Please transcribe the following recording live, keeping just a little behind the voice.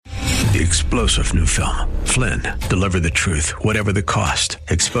The explosive new film, Flynn, deliver the truth, whatever the cost,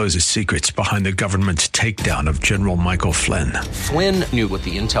 exposes secrets behind the government's takedown of General Michael Flynn. Flynn knew what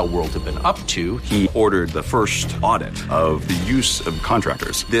the intel world had been up to. He ordered the first audit of the use of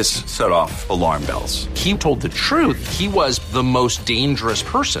contractors. This set off alarm bells. He told the truth. He was the most dangerous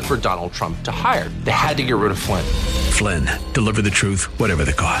person for Donald Trump to hire. They had to get rid of Flynn. Flynn, deliver the truth, whatever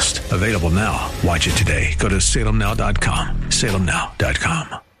the cost. Available now. Watch it today. Go to salemnow.com.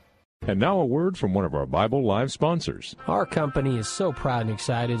 salemnow.com. And now a word from one of our Bible Live sponsors. Our company is so proud and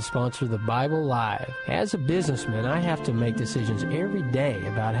excited to sponsor the Bible Live. As a businessman, I have to make decisions every day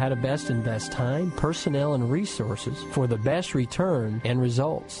about how to best invest time, personnel, and resources for the best return and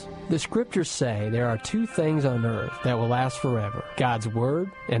results. The scriptures say there are two things on earth that will last forever: God's Word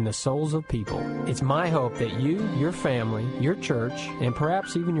and the souls of people. It's my hope that you, your family, your church, and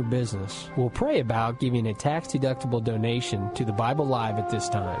perhaps even your business will pray about giving a tax-deductible donation to the Bible Live at this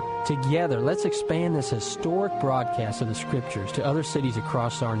time. Together, let's expand this historic broadcast of the scriptures to other cities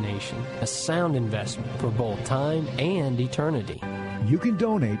across our nation. A sound investment for both time and eternity. You can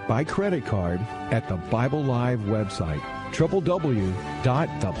donate by credit card at the Bible Live website,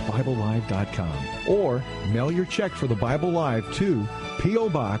 www.thebiblelive.com, or mail your check for the Bible Live to P.O.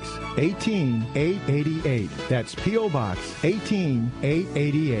 Box 18888. That's P.O. Box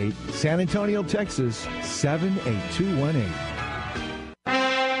 18888, San Antonio, Texas 78218.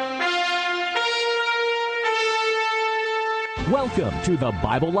 Welcome to the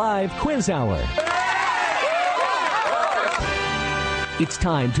Bible Live Quiz Hour. It's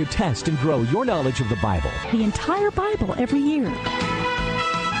time to test and grow your knowledge of the Bible. The entire Bible every year.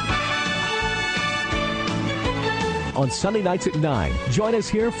 On Sunday nights at 9, join us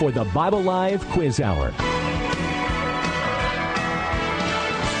here for the Bible Live Quiz Hour.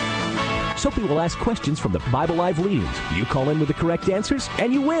 Soapy will ask questions from the Bible Live leadings. You call in with the correct answers,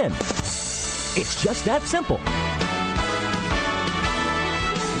 and you win. It's just that simple.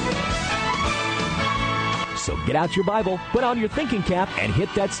 So get out your Bible, put on your thinking cap, and hit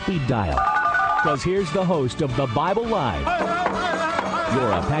that speed dial. Because here's the host of the Bible Live,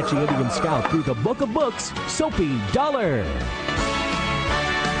 your Apache Indian scout through the book of books, Soapy Dollar.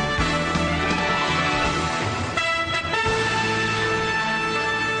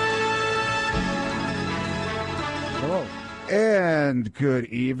 Hello. And good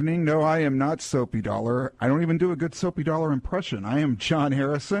evening. No, I am not Soapy Dollar. I don't even do a good Soapy Dollar impression. I am John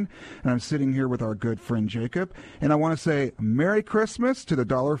Harrison, and I'm sitting here with our good friend Jacob. And I want to say Merry Christmas to the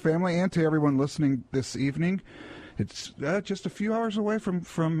Dollar family and to everyone listening this evening. It's just a few hours away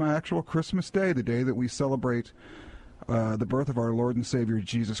from actual Christmas Day, the day that we celebrate the birth of our Lord and Savior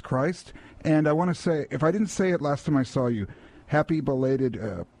Jesus Christ. And I want to say, if I didn't say it last time I saw you, happy belated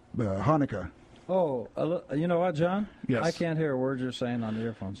Hanukkah. Oh, you know what, John? Yes. I can't hear a word you're saying on the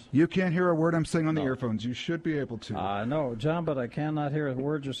earphones. You can't hear a word I'm saying on the earphones. You should be able to. I know, John, but I cannot hear a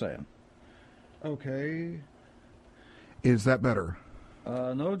word you're saying. Okay. Is that better?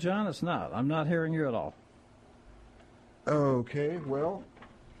 No, John, it's not. I'm not hearing you at all. Okay, well.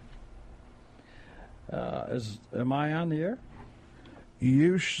 Am I on the air?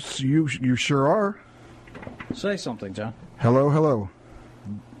 You sure are. Say something, John. Hello, hello.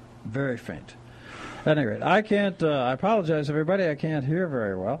 Very faint. At any rate, I can't, I apologize, everybody, I can't hear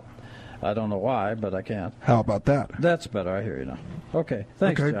very well. I don't know why, but I can't. How about that? That's better, I hear you now. Okay,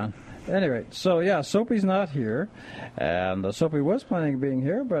 thanks, okay. John. At any rate, so yeah, Soapy's not here, and Soapy was planning on being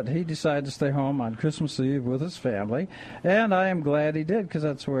here, but he decided to stay home on Christmas Eve with his family, and I am glad he did, because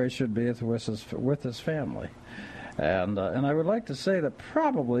that's where he should be, with his family. And I would like to say that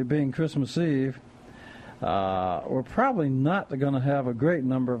probably being Christmas Eve, we're probably not going to have a great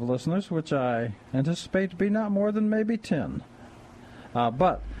number of listeners, which I anticipate to be not more than maybe 10,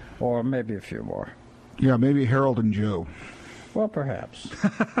 or maybe a few more. Yeah, maybe Harold and Joe. Well, perhaps.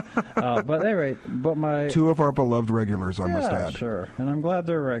 But at any rate, two of our beloved regulars, I must add. Yeah, sure, and I'm glad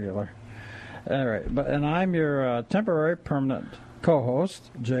they're regular. All right, and I'm your temporary permanent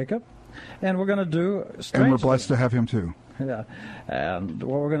co-host, Jacob, and we're going to do strange and we're blessed to have him too. Yeah, and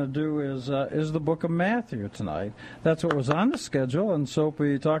what we're going to do is the book of Matthew tonight. That's what was on the schedule, and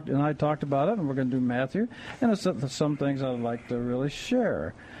Soapy I talked about it, and we're going to do Matthew, and it's some things I'd like to really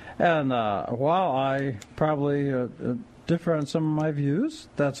share. And while I probably differ on some of my views,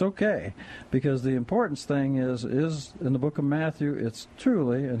 that's okay, because the important thing is in the book of Matthew, it's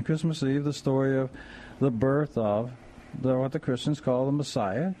truly, in Christmas Eve, the story of the birth of what the Christians call the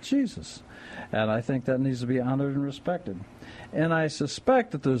Messiah, Jesus. And I think that needs to be honored and respected. And I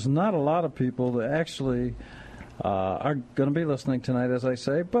suspect that there's not a lot of people that actually are going to be listening tonight, as I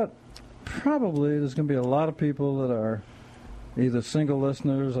say, but probably there's going to be a lot of people that are either single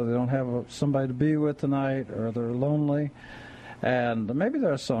listeners or they don't have somebody to be with tonight or they're lonely. And maybe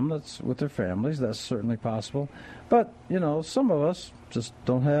there are some that's with their families. That's certainly possible. But, some of us just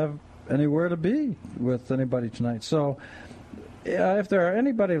don't have anywhere to be with anybody tonight. So if there are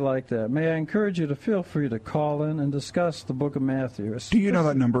anybody like that, may I encourage you to feel free to call in and discuss the book of Matthew. Do you know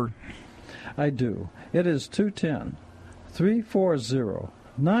that number? I do. It is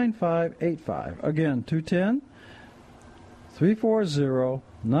 210-340-9585. Again,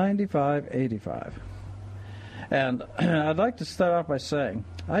 210-340-9585. And I'd like to start off by saying,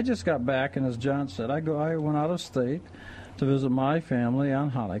 I just got back, and as John said, I went out of state to visit my family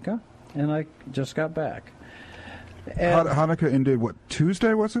on Hanukkah, and I just got back. And Hanukkah ended,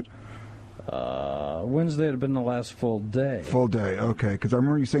 Tuesday was it? Wednesday had been the last full day. Full day, okay. Because I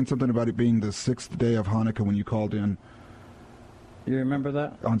remember you saying something about it being the 6th day of Hanukkah when you called in. You remember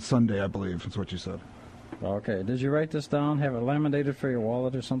that? On Sunday, I believe, is what you said. Okay. Did you write this down? Have it laminated for your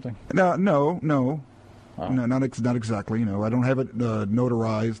wallet or something? No. Oh. No, not exactly. I don't have it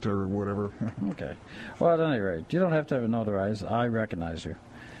notarized or whatever. Okay. Well, at any rate, you don't have to have it notarized. I recognize you.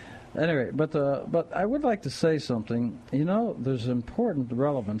 Anyway, but I would like to say something. There's important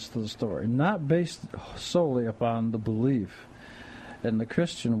relevance to the story, not based solely upon the belief in the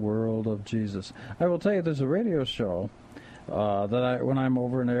Christian world of Jesus. I will tell you, there's a radio show when I'm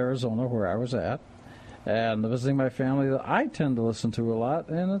over in Arizona, where I was at, and visiting my family, that I tend to listen to a lot,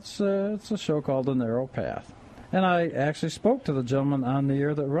 and it's a show called The Narrow Path. And I actually spoke to the gentleman on the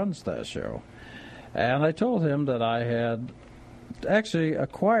air that runs that show, and I told him that I had actually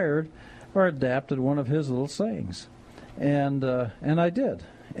acquired or adapted one of his little sayings, and I did,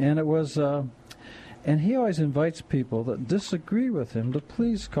 and it was, and he always invites people that disagree with him to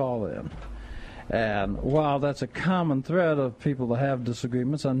please call in. And while that's a common thread of people that have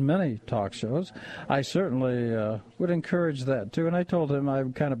disagreements on many talk shows, I certainly would encourage that too. And I told him I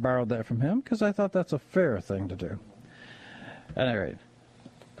kind of borrowed that from him because I thought that's a fair thing to do. At any rate,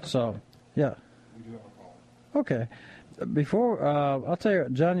 so yeah. We do have a call. Okay. Before I'll tell you,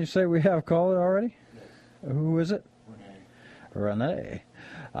 John, you say we have a caller already? Yes. Who is it? Renee.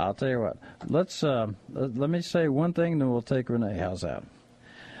 I'll tell you what. Let me say one thing, then we'll take Renee. How's that?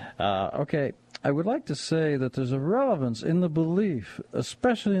 Okay. I would like to say that there's a relevance in the belief,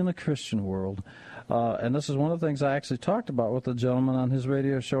 especially in the Christian world, and this is one of the things I actually talked about with the gentleman on his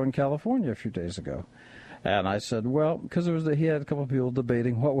radio show in California a few days ago. And I said, well, because he had a couple of people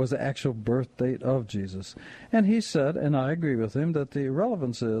debating what was the actual birth date of Jesus. And he said, and I agree with him, that the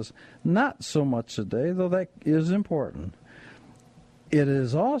relevance is not so much today, though that is important. It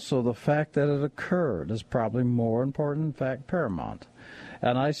is also the fact that it occurred is probably more important, in fact, paramount.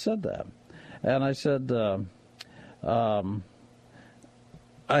 And I said that. And I said,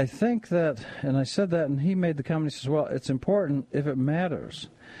 I think that, and I said that, and he made the comment, he says, well, it's important if it matters.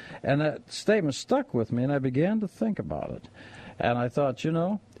 And that statement stuck with me, and I began to think about it. And I thought,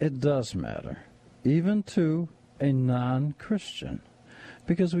 it does matter, even to a non-Christian,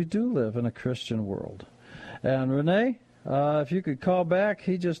 because we do live in a Christian world. And Renee, if you could call back,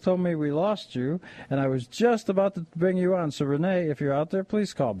 he just told me we lost you, and I was just about to bring you on. So, Renee, if you're out there,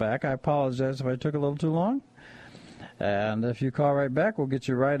 please call back. I apologize if I took a little too long. And if you call right back, we'll get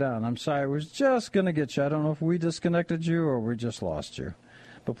you right on. I'm sorry, I was just going to get you. I don't know if we disconnected you or we just lost you.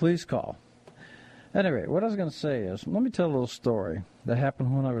 But please call. Anyway, what I was going to say is, let me tell a little story that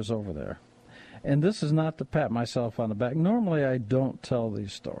happened when I was over there. And this is not to pat myself on the back. Normally, I don't tell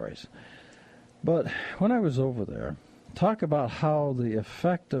these stories. But when I was over there, talk about how the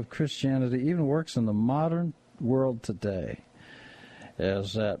effect of Christianity even works in the modern world today,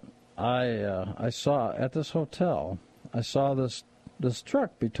 is that I saw at this hotel, I saw this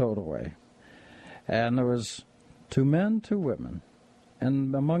truck be towed away. And there was 2 men, 2 women.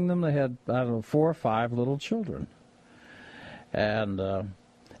 And among them they had, 4 or 5 little children. And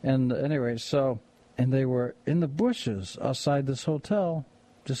anyway, and they were in the bushes outside this hotel,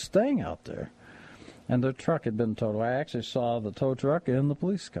 just staying out there. And their truck had been towed away. I actually saw the tow truck and the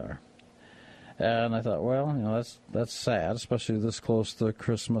police car. And I thought, well, that's sad, especially this close to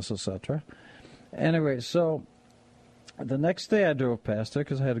Christmas, etc. Anyway, so the next day I drove past there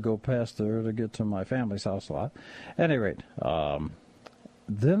because I had to go past there to get to my family's house a lot. At any rate,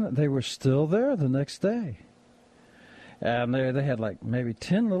 then they were still there the next day. And they had like maybe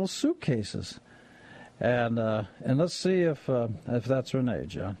 10 little suitcases. And let's see if that's Renee,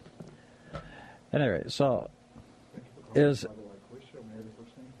 John. Anyway, so is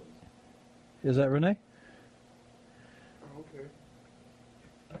that Renee?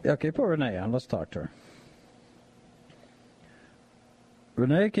 Okay. Okay, put Renee on. Let's talk to her.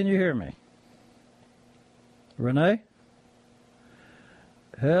 Renee, can you hear me? Renee?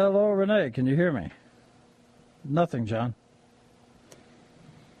 Hello, Renee. Can you hear me? Nothing, John.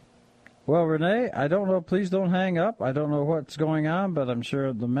 Well, Renee, I don't know. Please don't hang up. I don't know what's going on, but I'm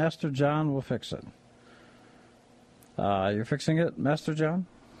sure the Master John will fix it. You're fixing it, Master John?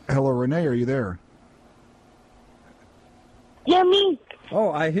 Hello, Renee. Are you there? Yeah, me.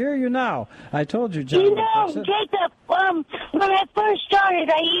 Oh, I hear you now. I told you, John. You know, Jacob, when I first started,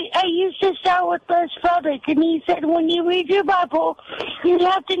 I used to start with Les Feldick, and he said when you read your Bible, you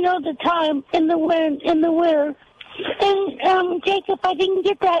have to know the time and the when and the where. And, Jacob, I didn't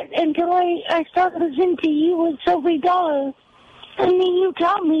get that until I started listening to you with Sophie Dollar. And then you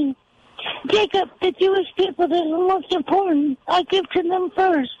taught me. Jacob, the Jewish people that are most important, I give to them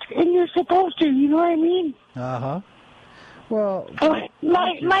first, and you're supposed to, you know what I mean? Uh-huh. Well,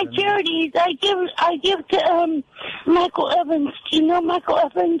 my charities, I give to Michael Evans. Do you know Michael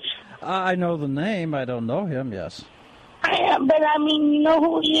Evans? I know the name. I don't know him. Yes. But I mean, you know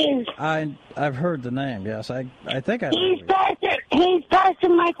who he is. I've heard the name. Yes, I think I. He's Pastor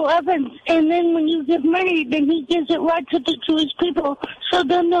Michael Evans, and then when you give money, then he gives it right to the Jewish people, so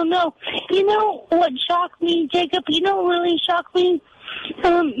then they'll know. You know what shocked me, Jacob? You know what really shocked me?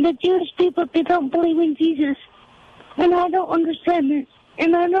 The Jewish people, they don't believe in Jesus. And I don't understand this.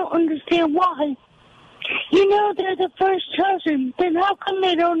 And I don't understand why. You know, they're the first chosen. Then how come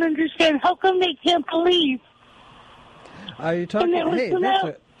they don't understand? How come they can't believe? Are you talking?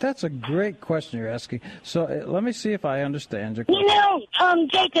 Hey, that's a great question you're asking. So let me see if I understand your question. You know,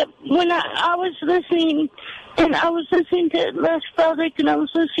 Jacob, when I was listening, and I was listening to Les Feldick, and I was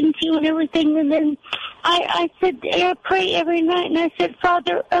listening to you and everything, and then I said, I pray every night, and I said,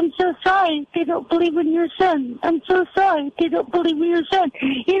 Father, I'm so sorry they don't believe in your son. I'm so sorry they don't believe in your son.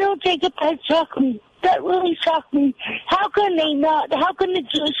 You know, Jacob, that shocked me. That really shocked me. How can they not? How can the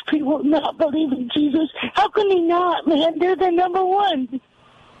Jewish people not believe in Jesus? How can they not, man? They're the number one.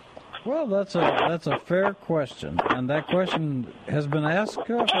 Well, that's a fair question, and that question has been asked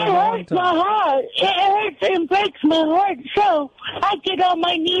for a long time. It hurts my heart. It hurts and breaks my heart. So I get on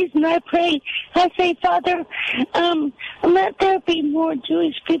my knees and I pray. I say, Father, let there be more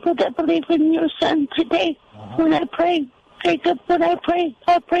Jewish people that believe in your son today. When I pray, Jacob, when I pray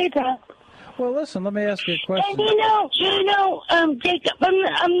that. Well, listen, let me ask you a question. And you know, Jacob,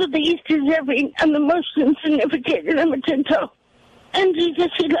 I'm the least deserving, I'm the most insignificant, and I'm a Gentile. And Jesus,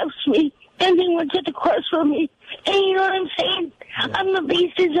 he loves me, and he went to the cross for me. And you know what I'm saying? Yeah. I'm the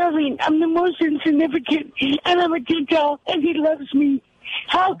least deserving, I'm the most insignificant, and I'm a Gentile, and he loves me.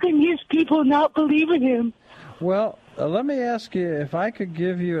 How can his people not believe in him? Well, let me ask you, if I could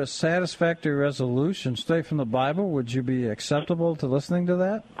give you a satisfactory resolution straight from the Bible, would you be acceptable to listening to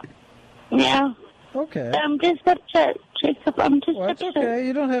that? Yeah. Okay. I'm just upset, Jacob. I'm just upset. It's okay.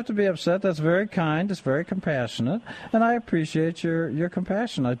 You don't have to be upset. That's very kind. It's very compassionate. And I appreciate your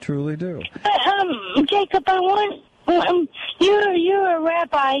compassion. I truly do. Jacob, I want... you're a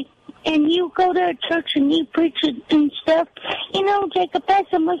rabbi, and you go to a church and you preach and stuff. You know, Jacob, that's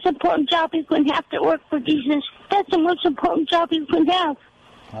the most important job you can have to work for Jesus. That's the most important job you can have.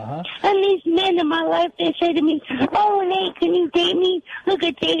 Uh-huh. And these men in my life, they say to me, oh, Renee, can you date me? Look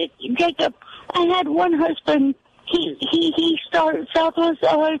at Jacob. I had one husband. He started Southwest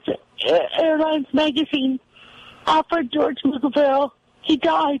Airlines magazine. Alfred George McGavell. He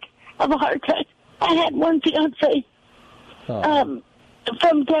died of a heart attack. I had one fiance from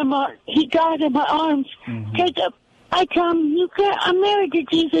Denmark. He died in my arms. Mm-hmm. Jacob, I tell him, you can't. I'm married to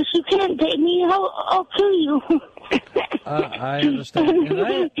Jesus. You can't date me. I'll kill you. I understand.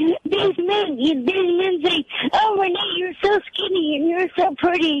 These men say, oh, Renee, you're so skinny and you're so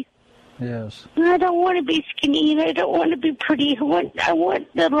pretty. Yes. And I don't want to be skinny and I don't want to be pretty. I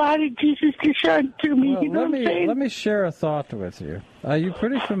want the light of Jesus to shine through me. Well, you know what I'm saying? Let me share a thought with you. Are you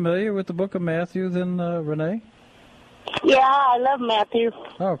pretty familiar with the book of Matthew then, Renee? Yeah, I love Matthew.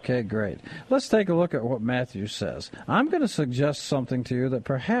 Okay, great. Let's take a look at what Matthew says. I'm going to suggest something to you that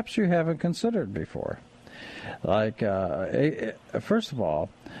perhaps you haven't considered before. Like, first of all,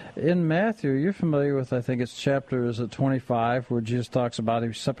 in Matthew, you're familiar with, I think it's chapter 25, where Jesus talks about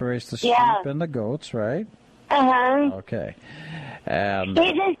he separates the sheep and the goats, right? Uh-huh. Okay.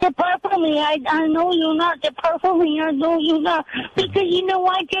 Jesus, depart from me. I know you're not. Depart from me. I know you're not. Because you know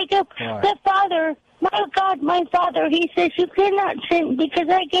why, Jacob? Why? The Father, my God, my Father, he says, you cannot sin because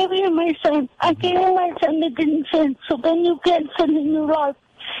I gave you my son. I gave you my son that didn't sin, so then you can't sin in your life.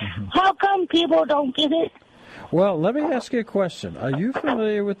 Mm-hmm. How come people don't get it? Well, let me ask you a question. Are you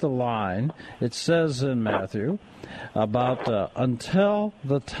familiar with the line, it says in Matthew, about until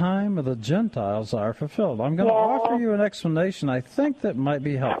the time of the Gentiles are fulfilled? I'm going to offer you an explanation I think that might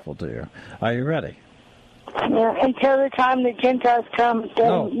be helpful to you. Are you ready? Yeah, until the time the Gentiles come,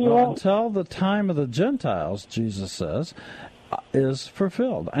 then you won't. Until the time of the Gentiles, Jesus says, is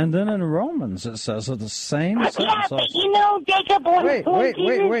fulfilled. And then in Romans it says the same sentence. Yeah, but you know, Jacob, when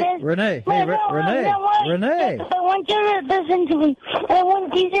Jesus says, Renee, I want you to listen to me. And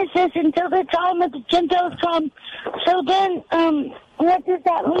when Jesus says, until the time of the Gentiles come, so then, what does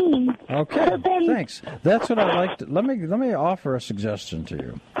that mean? Okay, so then, thanks. That's what I'd like to... Let me offer a suggestion to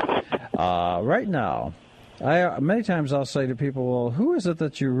you. Right now, many times I'll say to people, well, who is it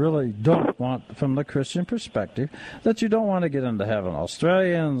that you really don't want, from the Christian perspective, that you don't want to get into heaven?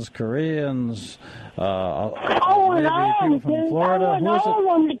 Australians, Koreans, maybe people from Florida. I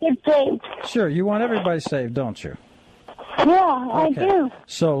want to get saved. Sure, you want everybody saved, don't you? Yeah, I do.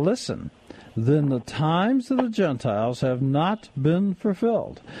 So listen. Then the times of the Gentiles have not been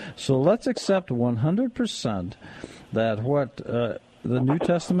fulfilled. So let's accept 100% that what the New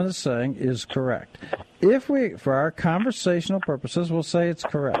Testament is saying is correct. If we, for our conversational purposes, we'll say it's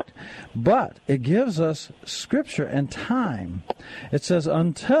correct. But it gives us scripture and time. It says,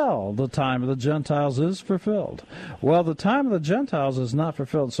 until the time of the Gentiles is fulfilled. Well, the time of the Gentiles is not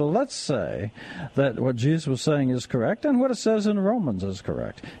fulfilled. So let's say that what Jesus was saying is correct and what it says in Romans is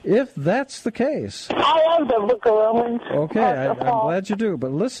correct. If that's the case... I love the book of Romans. Okay, I'm glad you do.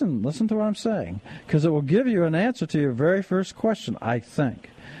 But listen to what I'm saying, because it will give you an answer to your very first question, I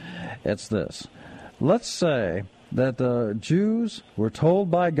think. It's this. Let's say that the Jews were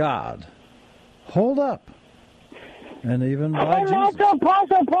told by God, hold up, and even by Jesus.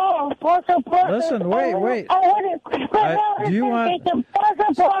 Apostle Paul. Listen, wait. Do you want...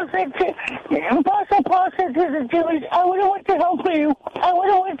 Apostle Paul said to the Jews, I would have went to hell for you. I would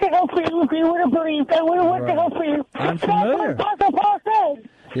have went to hell for you if you would have believed. I would have went to hell for you. I'm familiar. That's what Apostle Paul said.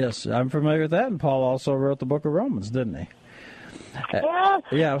 Yes, I'm familiar with that, and Paul also wrote the book of Romans, didn't he?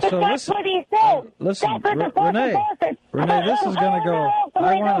 Yeah, so that's what he said. Listen, Renee, this is going to go...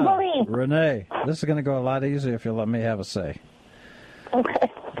 Renee, this is going to go a lot easier if you let me have a say.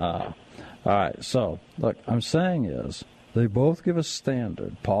 Okay. All right, so, look, I'm saying is, they both give a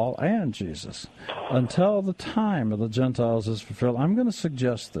standard, Paul and Jesus. Until the time of the Gentiles is fulfilled, I'm going to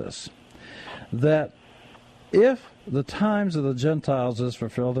suggest this, that if the times of the Gentiles is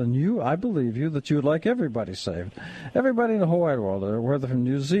fulfilled, and I believe you, that you would like everybody saved. Everybody in the whole wide world, whether from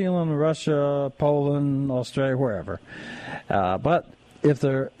New Zealand, Russia, Poland, Australia, wherever. But if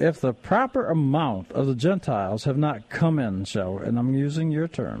the proper amount of the Gentiles have not come in, and I'm using your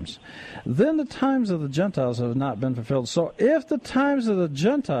terms, then the times of the Gentiles have not been fulfilled. So if the times of the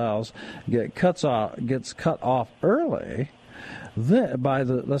Gentiles gets cut off early, then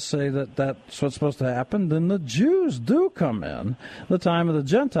let's say that's what's supposed to happen, then the Jews do come in. The time of the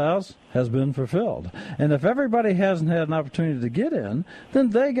Gentiles has been fulfilled. And if everybody hasn't had an opportunity to get in, then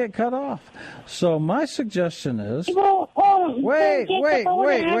they get cut off. So my suggestion is, wait.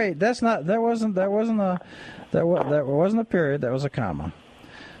 That wasn't a period. That was a comma.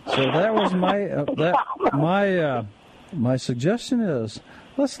 So that was my suggestion is,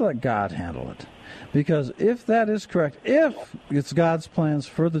 let's let God handle it. Because if that is correct, if it's God's plans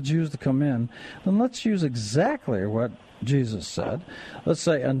for the Jews to come in, then let's use exactly what Jesus said. Let's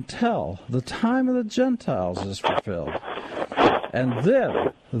say, until the time of the Gentiles is fulfilled. And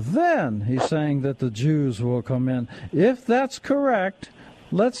then he's saying that the Jews will come in. If that's correct,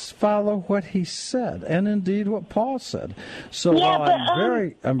 let's follow what he said, and indeed what Paul said. So while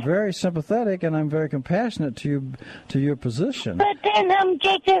I'm very sympathetic and I'm very compassionate to your position. But then,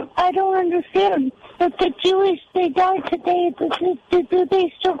 Jacob, I don't understand. If the Jewish, they die today, do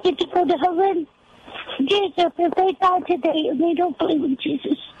they still get to go to heaven? Jacob, if they die today and they don't believe in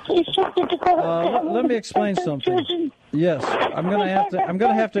Jesus, they still get to go to heaven. Let me explain something. Yes, I'm going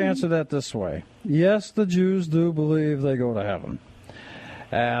to have to answer that this way. Yes, the Jews do believe they go to heaven.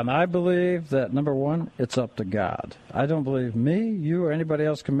 And I believe that, number one, it's up to God. I don't believe me, you, or anybody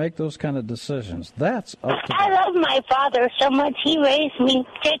else can make those kind of decisions. That's up to God. I love my father so much. He raised me.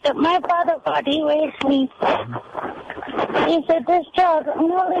 Jacob, my father thought he raised me. He said, I'm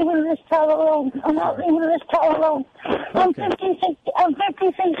not leaving this child alone. I'm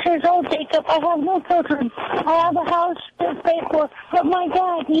 56 years old, Jacob. I have no children. I have a house to pay for. But my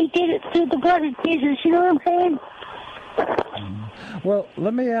God, he did it through the blood of Jesus. You know what I'm saying? Well,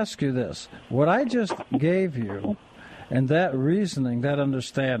 let me ask you this. What I just gave you, and that reasoning, that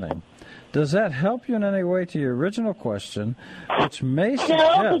understanding, does that help you in any way to your original question, which may suggest...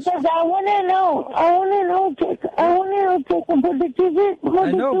 No, because I want to know, Jacob. I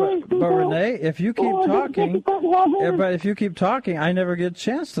know, but Renee, if you keep talking, I never get a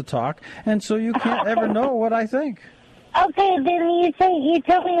chance to talk, and so you can't ever know what I think. Okay, then you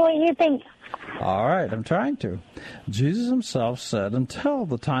tell me what you think. All right, I'm trying to. Jesus himself said, until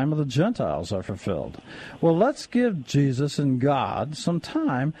the time of the Gentiles are fulfilled. Well, let's give Jesus and God some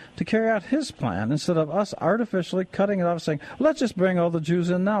time to carry out his plan instead of us artificially cutting it off saying, let's just bring all the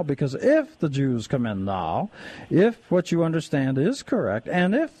Jews in now, because if the Jews come in now, if what you understand is correct,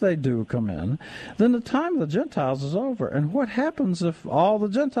 and if they do come in, then the time of the Gentiles is over. And what happens if all the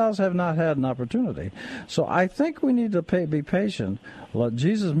Gentiles have not had an opportunity? So I think we need to be patient. Let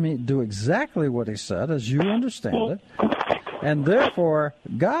Jesus do exactly what he said, as you understand it, and therefore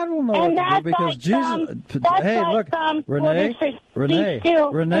God will know what to do, because Jesus. Hey, look, Renee.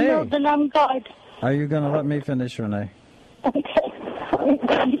 Then I'm God. Are you going to let me finish, Renee?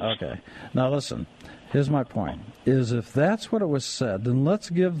 Okay. Now listen. Here's my point, is if that's what it was said, then let's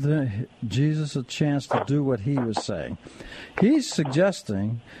give Jesus a chance to do what he was saying. He's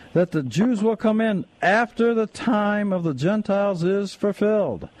suggesting that the Jews will come in after the time of the Gentiles is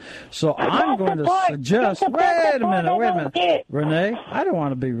fulfilled. So I'm going to suggest, wait a minute. Renee, I don't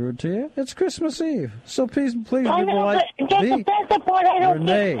want to be rude to you. It's Christmas Eve. So please be polite. Renee,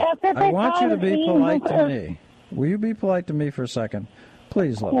 I want you to be polite to me. Will you be polite to me for a second?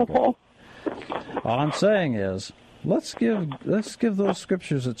 Please let me go. All I'm saying is, let's give those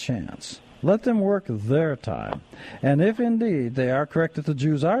scriptures a chance. Let them work their time. And if indeed they are correct that the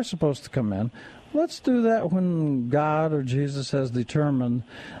Jews are supposed to come in, let's do that when God or Jesus has determined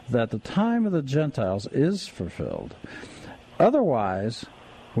that the time of the Gentiles is fulfilled. Otherwise,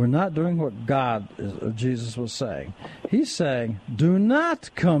 we're not doing what God or Jesus was saying. He's saying, do not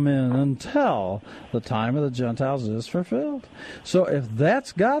come in until the time of the Gentiles is fulfilled. So if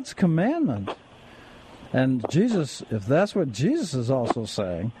that's God's commandment, and Jesus, if that's what Jesus is also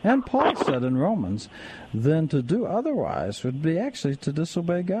saying, and Paul said in Romans, then to do otherwise would be actually to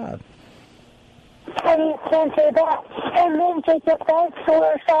disobey God. And you can't say that. And then Jacob, that's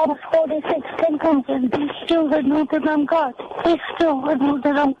where Psalms 46:10 comes in. Be still and know that I'm God. Be still and know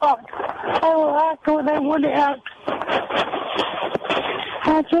that I'm God. I will act when I want to act.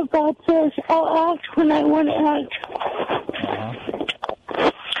 That's what God says. I'll act when I want to act.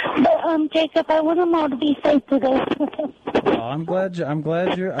 But Jacob, I want them all to be safe today. I'm glad you're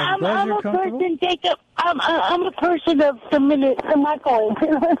comfortable. Person, Jacob. I'm a person of the minute, the microwave.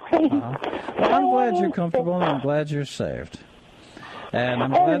 Well, I'm glad you're comfortable, and I'm glad you're saved. And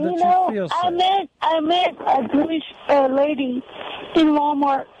I'm glad that you feel safe. I met a Jewish lady in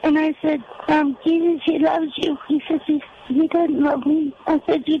Walmart, and I said, Jesus, he loves you. He says, he doesn't love me. I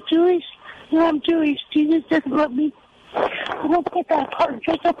said, you're Jewish? Yeah, I'm Jewish. Jesus doesn't love me. I don't get that part,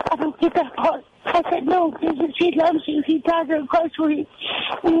 Jacob. I don't get that part. I said, no, Jesus, he loves you. He died on the cross for you.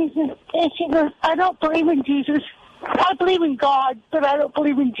 And she goes, I don't believe in Jesus. I believe in God, but I don't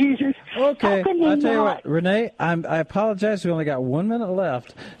believe in Jesus. Okay, I'll tell you what, Renee, I apologize. We only got 1 minute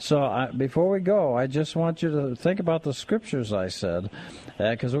left. So before we go, I just want you to think about the scriptures I said,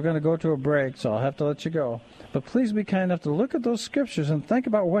 because we're going to go to a break, so I'll have to let you go. But please be kind enough to look at those scriptures and think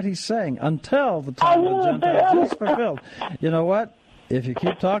about what he's saying until the time of the Gentiles is fulfilled. You know what? If you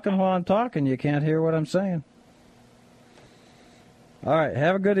keep talking while I'm talking, you can't hear what I'm saying. All right,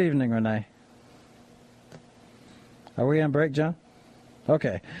 have a good evening, Renee. Are we on break, John?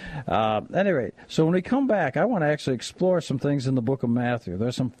 Okay. Anyway, so when we come back, I want to actually explore some things in the book of Matthew.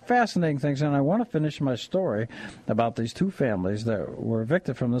 There's some fascinating things, and I want to finish my story about these two families that were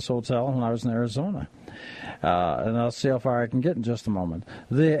evicted from this hotel when I was in Arizona. And I'll see how far I can get in just a moment.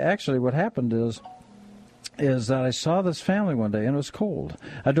 Actually, what happened is that I saw this family one day, and it was cold.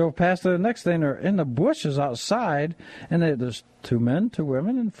 I drove past it the next day, and they're in the bushes outside, and there's 2 men, 2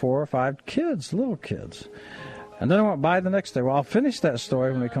 women, and 4 or 5 kids, little kids. And then I went by the next day. Well, I'll finish that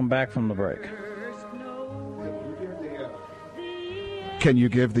story when we come back from the break. Can you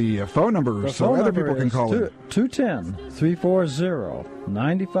give the phone number so other people can call in?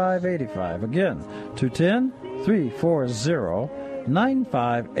 210-340-9585. Again,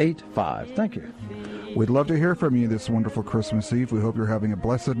 210-340-9585. Thank you. We'd love to hear from you this wonderful Christmas Eve. We hope you're having a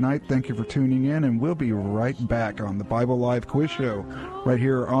blessed night. Thank you for tuning in, and we'll be right back on the Bible Live Quiz Show right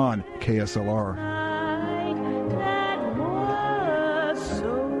here on KSLR.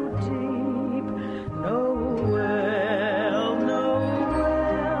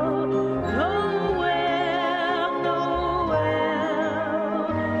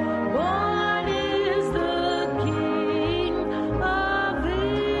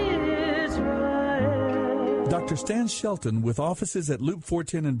 Dr. Stan Shelton, with offices at Loop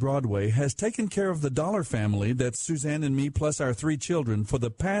 410 and Broadway, has taken care of the Dollar family, that's Suzanne and me plus our 3 children, for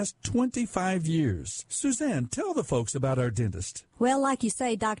the past 25 years. Suzanne, tell the folks about our dentist. Well, like you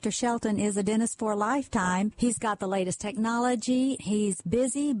say, Dr. Shelton is a dentist for a lifetime. He's got the latest technology. He's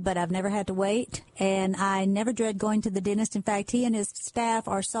busy, but I've never had to wait, and I never dread going to the dentist. In fact, he and his staff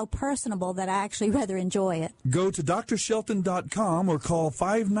are so personable that I actually rather enjoy it. Go to drshelton.com or call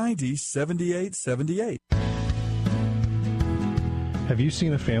 590-7878. Have you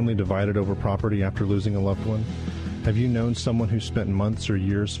seen a family divided over property after losing a loved one? Have you known someone who spent months or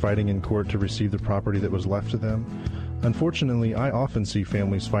years fighting in court to receive the property that was left to them? Unfortunately, I often see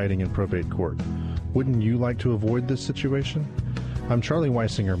families fighting in probate court. Wouldn't you like to avoid this situation? I'm Charlie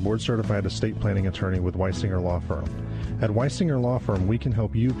Weisinger, board-certified estate planning attorney with Weisinger Law Firm. At Weisinger Law Firm, we can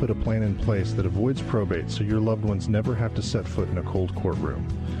help you put a plan in place that avoids probate so your loved ones never have to set foot in a cold courtroom.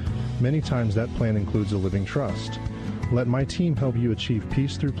 Many times that plan includes a living trust. Let my team help you achieve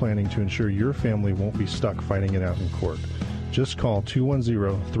peace through planning to ensure your family won't be stuck fighting it out in court. Just call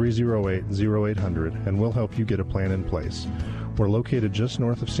 210-308-0800 and we'll help you get a plan in place. We're located just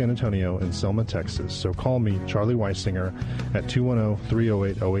north of San Antonio in Selma, Texas, so call me, Charlie Weisinger, at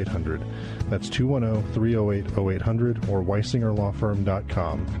 210-308-0800. That's 210-308-0800 or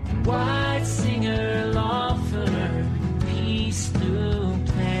WeisingerLawFirm.com. Weisinger Law Firm, peace through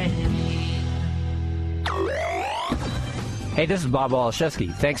planning. Hey, this is Bob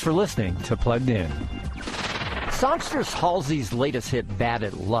Waliszewski. Thanks for listening to Plugged In. Songstress Halsey's latest hit, Bad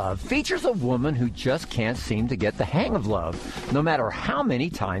at Love, features a woman who just can't seem to get the hang of love, no matter how many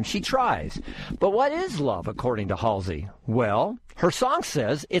times she tries. But what is love, according to Halsey? Well, her song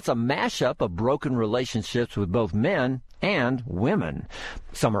says it's a mashup of broken relationships with both men and women.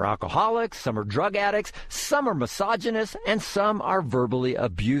 Some are alcoholics, some are drug addicts, some are misogynists, and some are verbally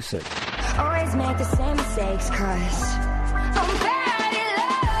abusive. Always make the same mistakes, 'cause I'm bad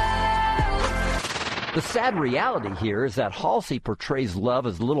at love. The sad reality here is that Halsey portrays love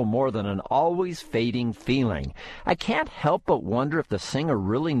as little more than an always fading feeling. I can't help but wonder if the singer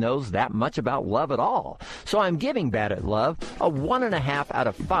really knows that much about love at all. So I'm giving Bad at Love a 1.5 out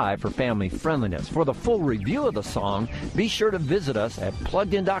of 5 for family friendliness. For the full review of the song, be sure to visit us at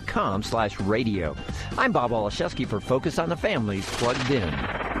pluggedin.com/radio. I'm Bob Waliszewski for Focus on the Family's Plugged In.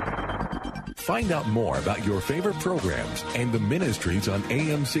 Find out more about your favorite programs and the ministries on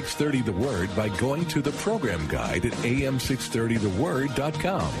AM 630 The Word by going to the program guide at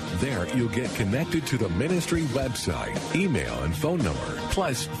am630theword.com. There you'll get connected to the ministry website, email, and phone number.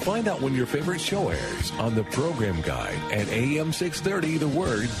 Plus, find out when your favorite show airs on the program guide at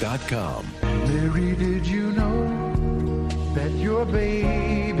am630theword.com. Mary, did you know that your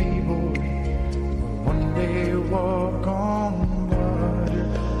baby boy will one day walk on water?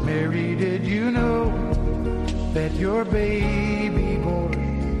 Mary, did you know that your baby boy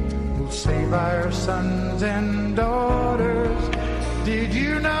will save our sons and daughters? Did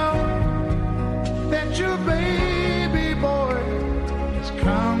you know that your baby boy has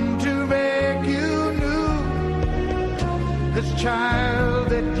come to make you new? This child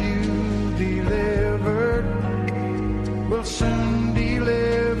that you delivered will soon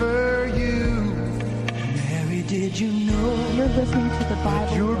deliver you. Mary, did you know you're listening to the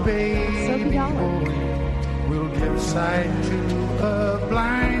Bible? Your baby boy will give sight to a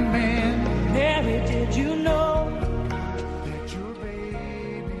blind man. Mary, did you know that your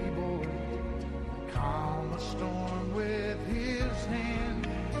baby boy will calm a storm with his hand?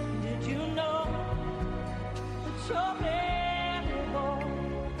 Did you know that your baby boy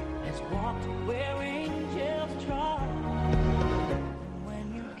has walked where angels trod?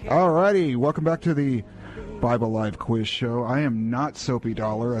 Alrighty, welcome back to the Bible Live Quiz Show. I am not Soapy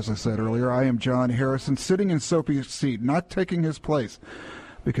Dollar, as I said earlier. I am John Harrison, sitting in Soapy's seat, not taking his place,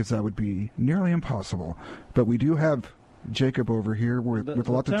 because that would be nearly impossible. But we do have Jacob over here with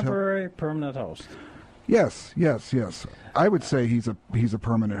a lot to tell. Temporary permanent host. Yes. I would say he's a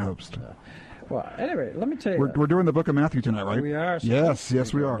permanent host. Well, anyway, let me tell you. We're doing the Book of Matthew tonight, right? We are. Yes,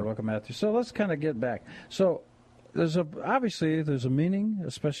 we are. The Book of Matthew. So let's kind of get back. So there's a meaning,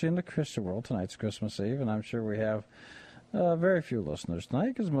 especially in the Christian world. Tonight's Christmas Eve, and I'm sure we have very few listeners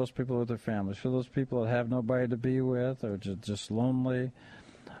tonight because most people are with their families. For those people that have nobody to be with, or just lonely,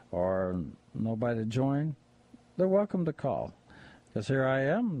 or nobody to join, they're welcome to call. Because here I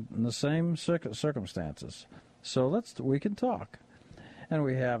am in the same circumstances. So we can talk. And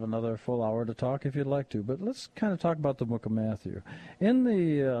we have another full hour to talk if you'd like to. But let's kind of talk about the Book of Matthew. In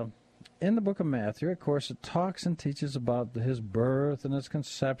the Book of Matthew, of course, it talks and teaches about his birth and his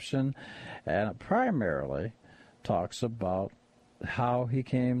conception, and it primarily talks about how he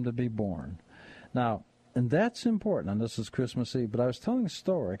came to be born. Now, And that's important, and this is Christmas Eve. But I was telling a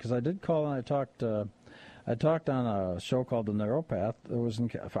story, because I did call and I talked on a show called The Narrow Path. It was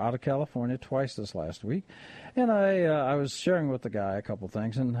out of California twice this last week. And I was sharing with the guy a couple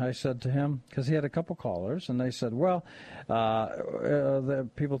things, and I said to him, because he had a couple callers, and they said, well, the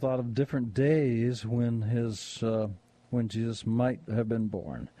people thought of different days when Jesus might have been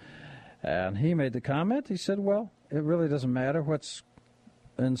born. And he made the comment, he said, well, it really doesn't matter.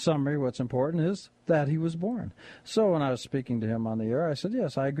 In summary, what's important is that he was born. So when I was speaking to him on the air, I said,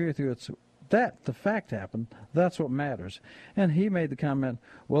 yes, I agree with you. It's that the fact happened, that's what matters. And he made the comment,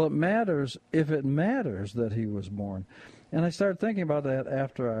 well, it matters if it matters that he was born. And I started thinking about that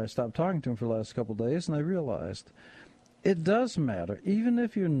after I stopped talking to him for the last couple of days, and I realized it does matter, even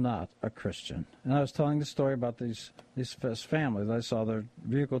if you're not a Christian. And I was telling the story about these families. I saw their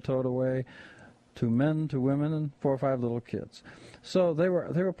vehicle towed away, 2 men, 2 women, and 4 or 5 little kids. So they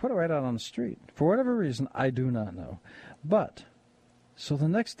were put right out on the street. For whatever reason, I do not know. But so the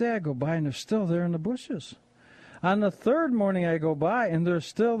next day I go by, and they're still there in the bushes. On the third morning I go by, and they're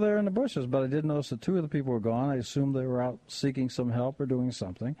still there in the bushes. But I did notice that 2 of the people were gone. I assumed they were out seeking some help or doing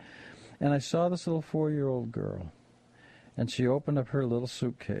something. And I saw this little 4-year-old girl, and she opened up her little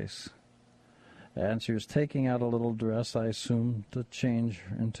suitcase. And she was taking out a little dress, I assumed, to change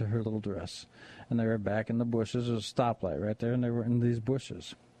into her little dress. And they were back in the bushes. There was a stoplight right there, and they were in these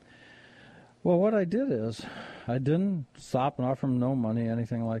bushes. Well, what I did is, I didn't stop and offer them no money,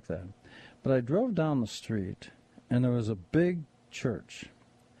 anything like that. But I drove down the street, and there was a big church.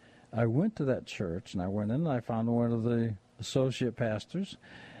 I went to that church, and I went in, and I found one of the associate pastors,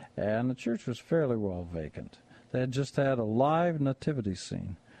 and the church was fairly well vacant. They had just had a live nativity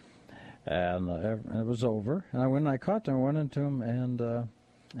scene. And it was over. And I went and I caught him, went into him, and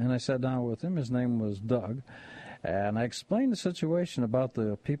I sat down with him. His name was Doug. And I explained the situation about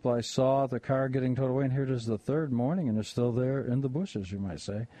the people I saw, the car getting towed away, and here it is the third morning, and they're still there in the bushes, you might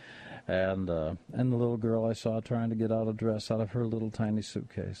say. And the little girl I saw trying to get out a dress out of her little tiny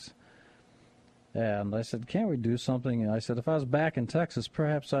suitcase. And I said, can't we do something? And I said, if I was back in Texas,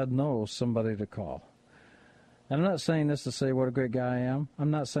 perhaps I'd know somebody to call. And I'm not saying this to say what a great guy I am.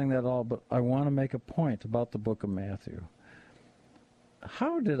 I'm not saying that at all, but I want to make a point about the book of Matthew.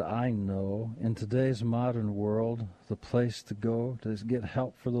 How did I know in today's modern world the place to go to get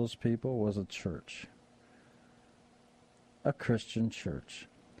help for those people was a church? A Christian church.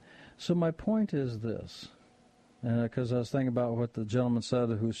 So my point is this, because I was thinking about what the gentleman said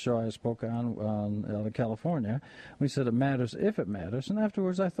whose show I spoke on out of California. We said it matters if it matters, and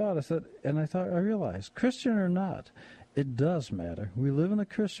afterwards I realized, Christian or not, it does matter. We live in a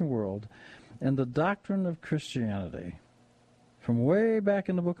Christian world, and the doctrine of Christianity, from way back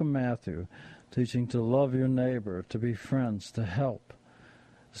in the book of Matthew, teaching to love your neighbor, to be friends, to help,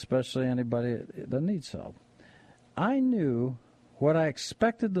 especially anybody that needs help. I knew what I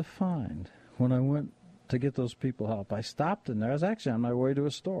expected to find when I went to get those people help. I stopped in there. I was actually on my way to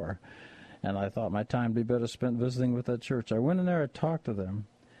a store, and I thought my time would be better spent visiting with that church. I went in there, I talked to them,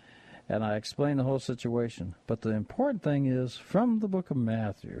 and I explained the whole situation. But the important thing is, from the book of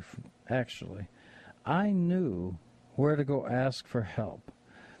Matthew, actually, I knew where to go ask for help.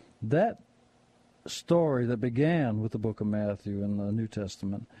 That story that began with the book of Matthew in the New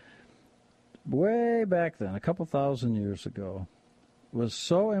Testament, way back then, a couple thousand years ago, was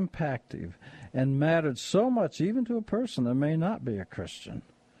so impactful and mattered so much even to a person that may not be a Christian,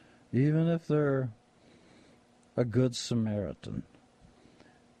 even if they're a good Samaritan.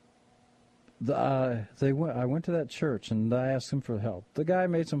 I went to that church and I asked him for help. The guy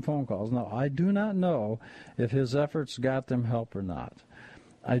made some phone calls. Now, I do not know if his efforts got them help or not.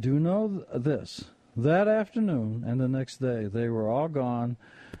 I do know this. That afternoon and the next day, they were all gone.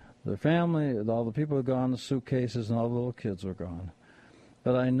 Their family, all the people had gone, the suitcases, and all the little kids were gone.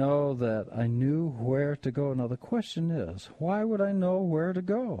 But I know that I knew where to go. Now, the question is, why would I know where to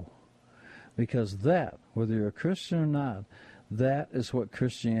go? Because that, whether you're a Christian or not, that is what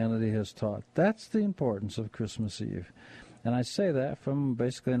Christianity has taught. That's the importance of Christmas Eve. And I say that from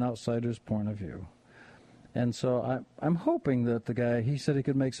basically an outsider's point of view. And so I'm hoping that the guy, he said he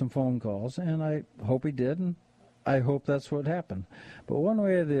could make some phone calls, and I hope he did, and I hope that's what happened. But one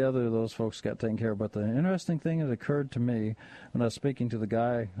way or the other, those folks got taken care of. But the interesting thing that occurred to me when I was speaking to the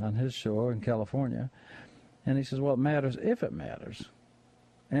guy on his show in California, and he says, well, it matters if it matters.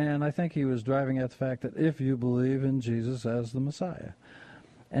 And I think he was driving at the fact that if you believe in Jesus as the Messiah.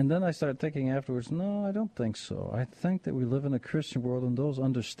 And then I started thinking afterwards, no, I don't think so. I think that we live in a Christian world, and those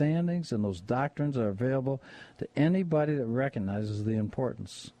understandings and those doctrines are available to anybody that recognizes the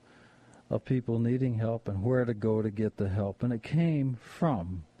importance of people needing help and where to go to get the help. And it came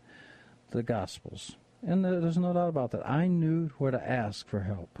from the Gospels. And there's no doubt about that. I knew where to ask for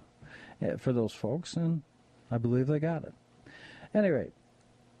help for those folks, and I believe they got it. At any rate,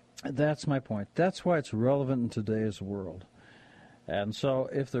 that's my point. That's why it's relevant in today's world. And so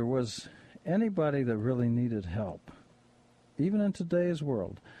if there was anybody that really needed help, even in today's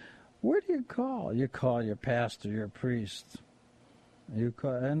world, where do you call? You call your pastor, your priest, you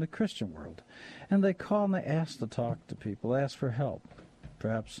call in the Christian world. And they call and they ask to talk to people, ask for help.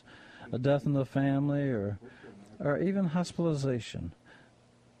 Perhaps a death in the family or even hospitalization.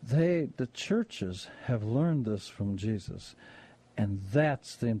 The churches have learned this from Jesus. And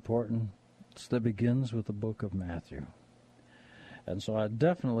that's the importance that begins with the book of Matthew. And so I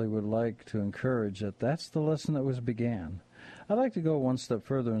definitely would like to encourage that that's the lesson that was began. I'd like to go one step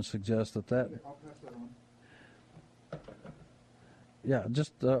further and suggest that I'll pass that on. Yeah,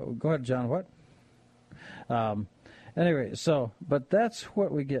 just go ahead, John. What? Anyway, but that's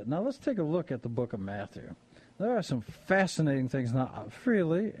what we get. Now let's take a look at the book of Matthew. There are some fascinating things. Now,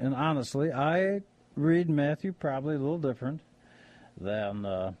 freely and honestly, I read Matthew probably a little different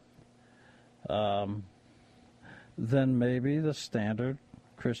than maybe the standard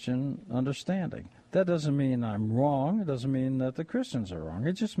Christian understanding. That doesn't mean I'm wrong. It doesn't mean that the Christians are wrong.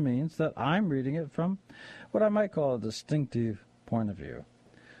 It just means that I'm reading it from what I might call a distinctive point of view.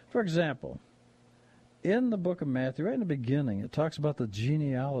 For example, in the book of Matthew, right in the beginning, it talks about the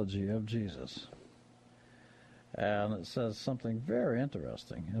genealogy of Jesus. And it says something very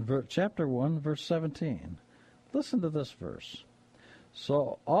interesting. In chapter 1, verse 17, listen to this verse.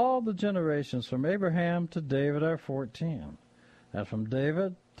 So all the generations from Abraham to David are 14, and from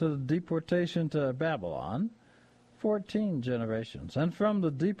David to the deportation to Babylon, 14 generations. And from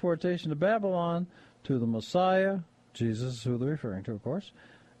the deportation to Babylon to the Messiah, Jesus, who they're referring to, of course,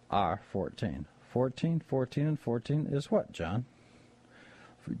 are 14. 14, 14, and 14 is what, John?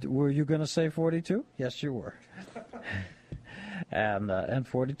 Were you going to say 42? Yes, you were. And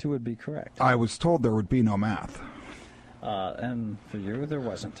 42 would be correct. I was told there would be no math. And for you, there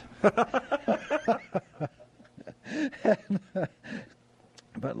wasn't.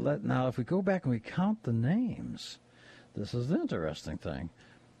 But now, if we go back and we count the names, this is the interesting thing.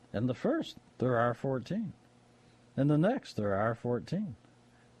 In the first, there are 14. In the next, there are 14.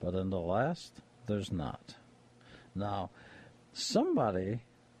 But in the last, there's not. Now, somebody,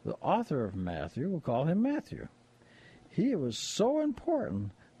 the author of Matthew, will call him Matthew. He was so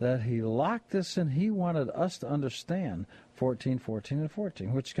important that he locked this in. He wanted us to understand 14, 14, and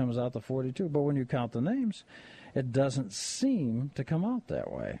 14, which comes out to 42. But when you count the names, it doesn't seem to come out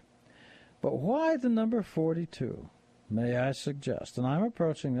that way. But why the number 42, may I suggest? And I'm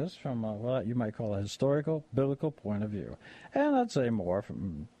approaching this from what you might call a historical, biblical point of view. And I'd say more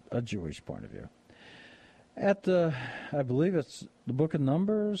from a Jewish point of view. At I believe it's the book of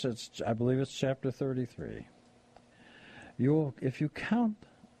Numbers, I believe it's chapter 33. If you count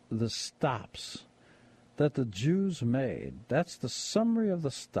the stops that the Jews made, that's the summary of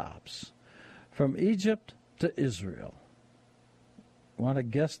the stops from Egypt to Israel. Want to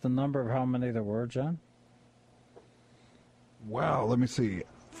guess the number of how many there were, John? Wow, let me see.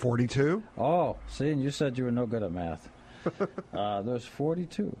 42? Oh, see, and you said you were no good at math. There's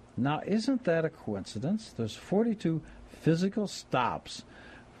 42. Now, isn't that a coincidence? There's 42 physical stops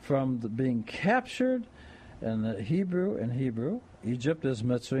from being captured in the Hebrew. Egypt is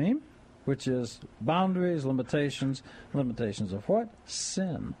Mitzrayim, which is boundaries, limitations of what?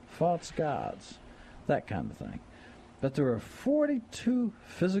 Sin, false gods, that kind of thing. But there are 42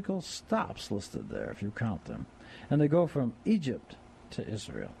 physical stops listed there, if you count them. And they go from Egypt to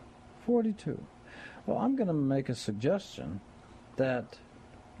Israel. 42. Well, I'm going to make a suggestion that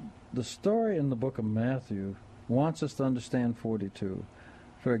the story in the book of Matthew wants us to understand 42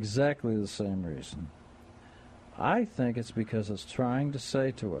 for exactly the same reason. I think it's because it's trying to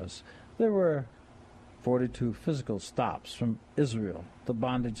say to us there were 42 physical stops from Israel,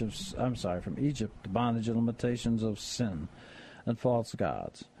 from Egypt, the bondage and limitations of sin and false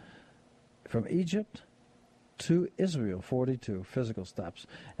gods. From Egypt to Israel, 42 physical stops.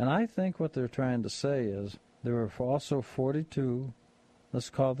 And I think what they're trying to say is there were also 42, let's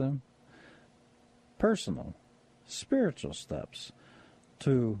call them personal, spiritual steps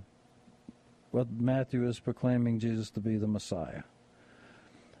to what Matthew is proclaiming Jesus to be the Messiah.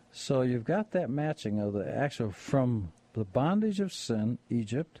 So you've got that matching of the actual from the bondage of sin,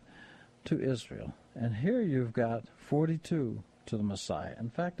 Egypt, to Israel. And here you've got 42 to the Messiah. In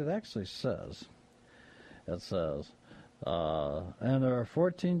fact, it actually says, and there are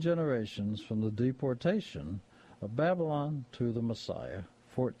 14 generations from the deportation of Babylon to the Messiah.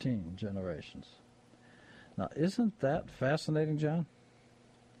 14 generations. Now, isn't that fascinating, John?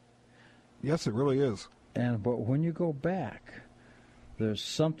 Yes, it really is. But when you go back, there's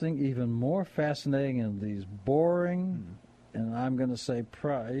something even more fascinating in these boring, and I'm going to say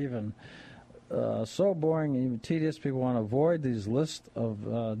even so boring and even tedious. People want to avoid these lists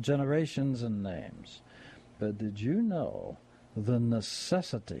of generations and names. But did you know the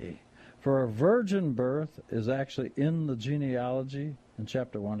necessity for a virgin birth is actually in the genealogy in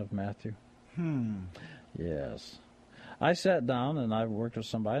chapter 1 of Matthew? Yes. I sat down and I worked with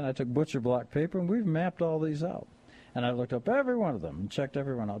somebody, and I took butcher block paper, and we've mapped all these out. And I looked up every one of them and checked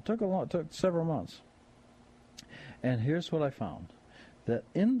every one out. It took several months. And here's what I found. That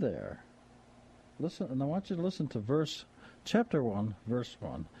in there, listen, and I want you to listen to chapter 1, verse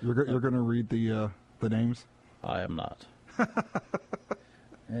 1. You're going to read the names? I am not.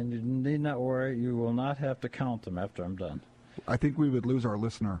 And you need not worry, you will not have to count them after I'm done. I think we would lose our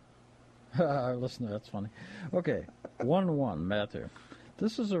listener. Our listener, that's funny. Okay, 1:1, Matthew.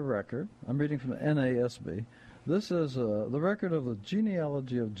 This is a record. I'm reading from the NASB. This is the record of the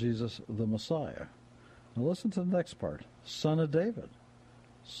genealogy of Jesus, the Messiah. Now listen to the next part. Son of David,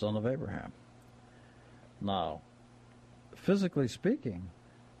 son of Abraham. Now, physically speaking,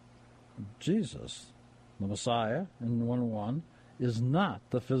 Jesus, the Messiah, in 1:1, is not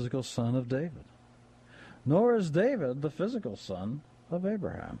the physical son of David. Nor is David the physical son of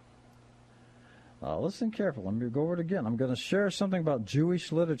Abraham. Now, listen carefully. Let me go over it again. I'm going to share something about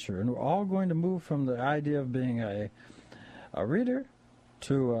Jewish literature, and we're all going to move from the idea of being a reader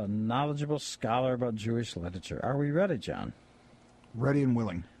to a knowledgeable scholar about Jewish literature. Are we ready, John? Ready and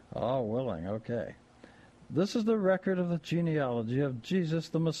willing. Oh, willing. Okay. This is the record of the genealogy of Jesus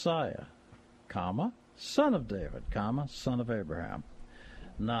the Messiah, comma, son of David, comma, son of Abraham.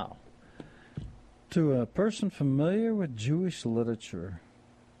 Now, to a person familiar with Jewish literature,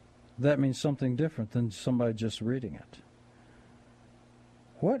 that means something different than somebody just reading it.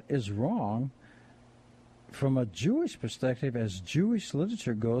 What is wrong from a Jewish perspective as Jewish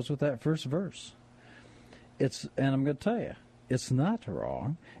literature goes with that first verse? And I'm going to tell you, it's not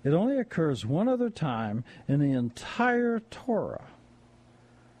wrong. It only occurs one other time in the entire Torah.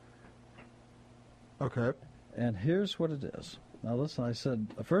 Okay. And here's what it is. Now listen, I said,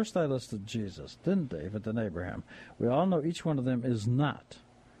 first I listed Jesus, then David, then Abraham. We all know each one of them is not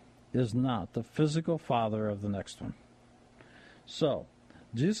the physical father of the next one. So,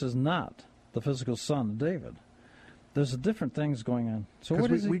 Jesus is not the physical son of David. There's different things going on. So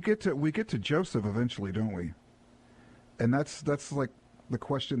what is we get to Joseph eventually, don't we? And that's like the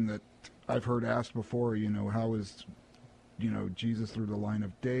question that I've heard asked before. You know, how is Jesus through the line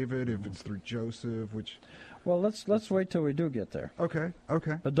of David? If it's through Joseph, which well, let's wait till we do get there. Okay.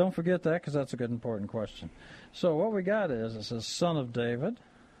 But don't forget that, because that's a good important question. So what we got is it says son of David.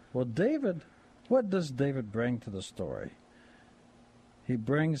 Well, David, what does David bring to the story? He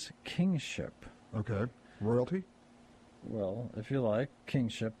brings kingship. Okay. Royalty? Well, if you like,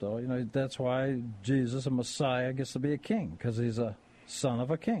 kingship, though. You know, that's why Jesus, a Messiah, gets to be a king, because he's a son of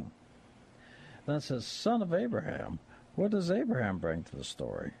a king. Then it says, son of Abraham. What does Abraham bring to the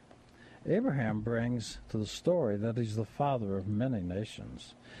story? Abraham brings to the story that he's the father of many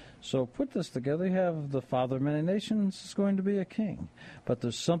nations. So put this together, you have the father of many nations is going to be a king. But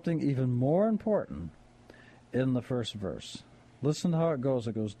there's something even more important in the first verse. Listen to how it goes.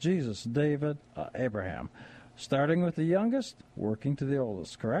 It goes Jesus, David, Abraham. Starting with the youngest, working to the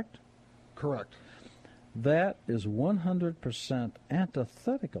oldest, correct? Correct. That is 100%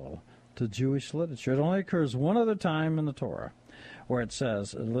 antithetical to Jewish literature. It only occurs one other time in the Torah, where it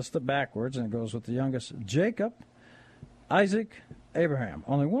says, it lists it backwards, and it goes with the youngest, Jacob, Isaac, Abraham.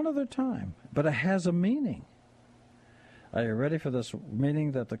 Only one other time, but it has a meaning. Are you ready for this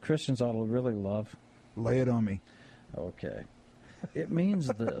meaning that the Christians ought to really love? Lay it on me. Okay. It means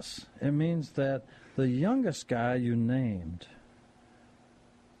this. It means that the youngest guy you named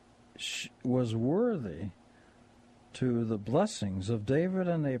was worthy to the blessings of David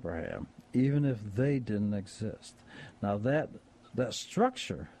and Abraham, even if they didn't exist. Now that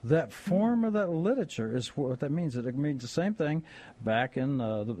structure, that form of that literature is what that means. It means the same thing back in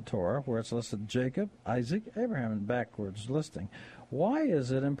the Torah, where it's listed Jacob, Isaac, Abraham, and backwards listing. Why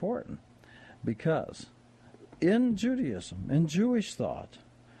is it important? Because in Judaism, in Jewish thought,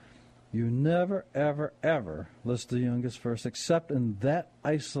 you never, ever, ever list the youngest first, except in that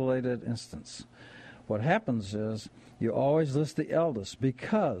isolated instance. What happens is you always list the eldest,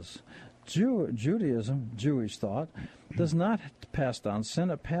 because Judaism, Jewish thought, does not pass down sin,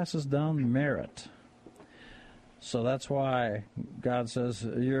 it passes down merit. So that's why God says,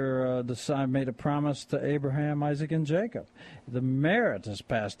 I made a promise to Abraham, Isaac, and Jacob. The merit is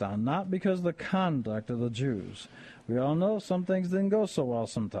passed down, not because of the conduct of the Jews. We all know some things didn't go so well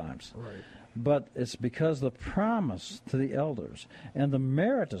sometimes. Right. But it's because the promise to the elders, and the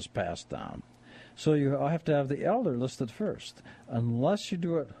merit is passed down. So you have to have the elder listed first, unless you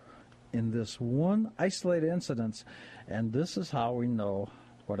do it in this one isolated incident, and this is how we know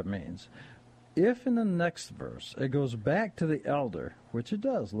what it means. If in the next verse it goes back to the elder, which it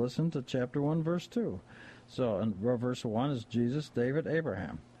does, listen to chapter 1, verse 2. So in verse 1 is Jesus, David,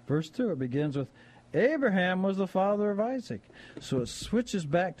 Abraham. Verse 2, it begins with, Abraham was the father of Isaac. So it switches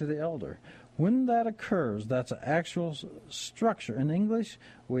back to the elder. When that occurs, that's an actual structure. In English,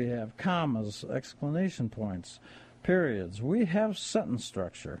 we have commas, exclamation points, periods. We have sentence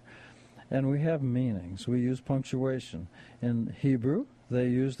structure, and we have meanings. We use punctuation. In Hebrew, they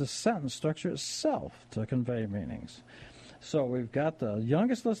use the sentence structure itself to convey meanings. So we've got the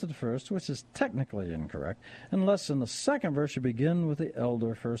youngest listed first, which is technically incorrect, unless in the second verse you begin with the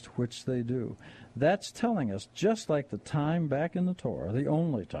elder first, which they do. That's telling us, just like the time back in the Torah, the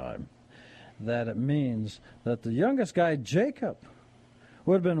only time, that it means that the youngest guy, Jacob,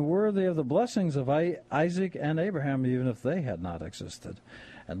 would have been worthy of the blessings of Isaac and Abraham, even if they had not existed.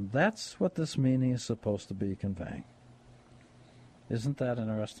 And that's what this meaning is supposed to be conveying. Isn't that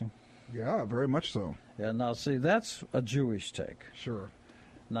interesting? Yeah, very much so. Yeah, now see, that's a Jewish take. Sure.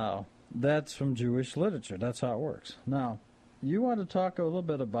 Now, that's from Jewish literature. That's how it works. Now, you want to talk a little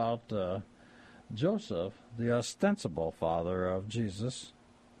bit about Joseph, the ostensible father of Jesus,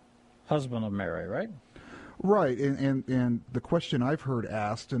 husband of Mary, right? Right, and the question I've heard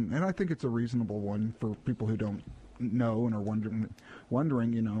asked, and I think it's a reasonable one for people who don't know and are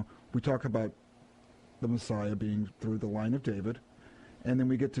wondering, we talk about the Messiah being through the line of David, and then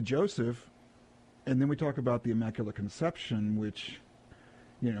we get to Joseph, and then we talk about the Immaculate Conception, which,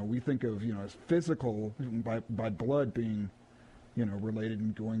 we think of, as physical, by blood being, related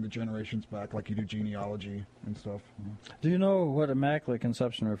and going the generations back, like you do genealogy and stuff. Do you know what Immaculate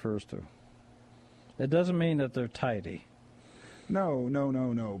Conception refers to? It doesn't mean that they're tidy.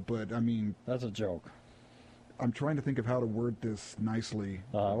 No, but I mean... That's a joke. I'm trying to think of how to word this nicely.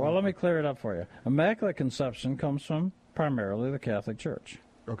 Well, let me clear it up for you. Immaculate Conception comes from primarily the Catholic Church.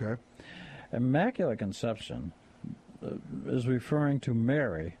 Okay. Immaculate Conception is referring to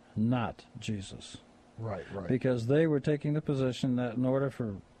Mary, not Jesus. Right. Because they were taking the position that in order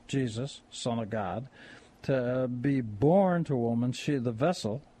for Jesus, Son of God, to be born to a woman, the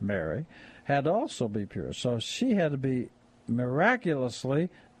vessel, Mary, had to also be pure. So she had to be miraculously,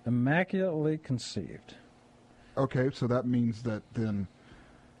 immaculately conceived. Okay, so that means that then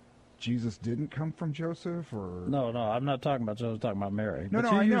Jesus didn't come from Joseph, or... No, I'm not talking about Joseph, I'm talking about Mary. No,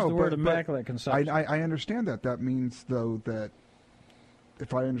 I know, the word Immaculate Conception. I understand that. That means, though, that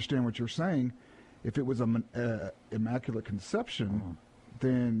if I understand what you're saying, if it was an Immaculate Conception,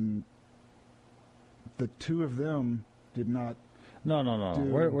 then the two of them did not... No.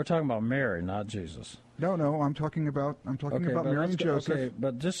 We're talking about Mary, not Jesus. No, I'm talking about Mary and Joseph. Okay,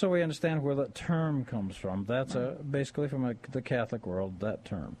 but just so we understand where that term comes from, that's basically from the Catholic world, that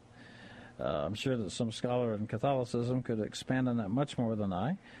term. I'm sure that some scholar in Catholicism could expand on that much more than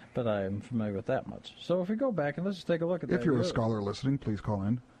I, but I am familiar with that much. So if we go back and let's just take a look at that. If you're a scholar listening, please call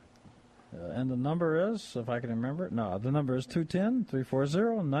in. And the number is, if I can remember it, the number is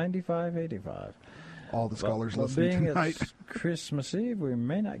 210-340-9585. All the scholars listening tonight. Being it's Christmas Eve, we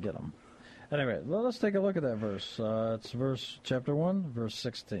may not get them. Anyway, let's take a look at that verse. It's chapter 1, verse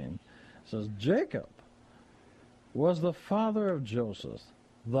 16. It says, Jacob was the father of Joseph,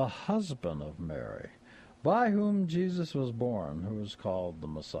 the husband of Mary, by whom Jesus was born, who is called the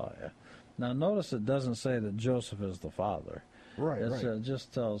Messiah. Now, notice it doesn't say that Joseph is the father. Right. It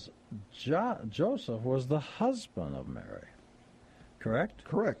just tells Joseph was the husband of Mary. Correct?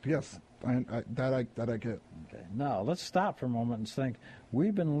 Correct, yes. That I get. Okay. Now, let's stop for a moment and think.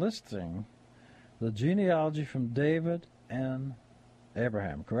 We've been listing the genealogy from David and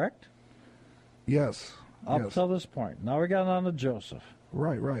Abraham, correct? Yes. Up till this point. Now we got on to Joseph.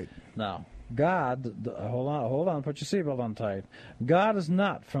 Right. Now, God, hold on, put your seatbelt on tight. God is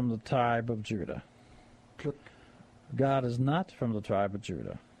not from the tribe of Judah. Click. God is not from the tribe of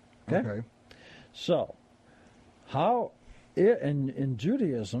Judah. Okay? So, how, in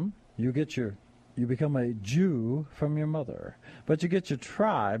Judaism, you become a Jew from your mother, but you get your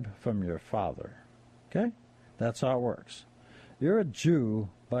tribe from your father. Okay? That's how it works. You're a Jew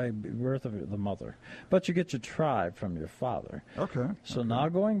by birth of the mother, but you get your tribe from your father. Okay. So now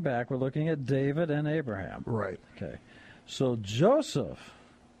going back, we're looking at David and Abraham. Right. Okay. So Joseph,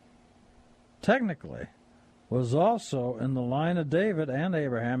 technically, was also in the line of David and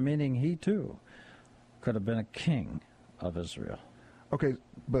Abraham, meaning he too could have been a king of Israel. Okay,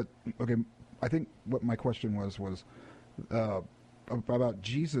 I think what my question was about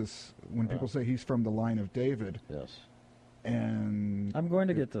Jesus, when people say he's from the line of David. Yes. And I'm going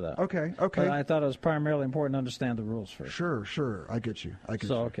to get to that. Okay. But I thought it was primarily important to understand the rules first. Sure. I get you.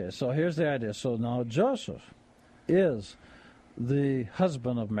 So here's the idea. So now Joseph is the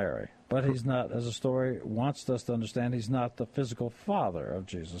husband of Mary, but he's not, as the story wants us to understand, he's not the physical father of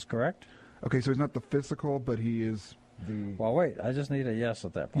Jesus, correct? Okay, so he's not the physical, but he is the... Well, wait, I just need a yes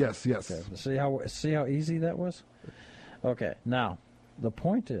at that point. Yes. Okay. See how easy that was? Okay, now, the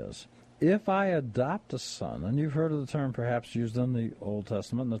point is, if I adopt a son, and you've heard of the term perhaps used in the Old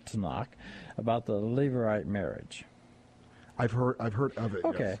Testament, the Tanakh, about the Levirate marriage. I've heard of it.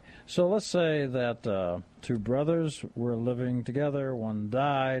 Okay, yes. So let's say that two brothers were living together, one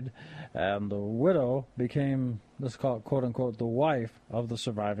died, and the widow became, let's call it, quote-unquote, the wife of the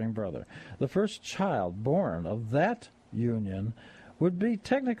surviving brother. The first child born of that union would be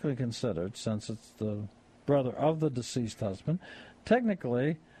technically considered, since it's the brother of the deceased husband,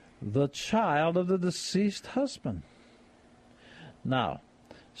 technically the child of the deceased husband. Now,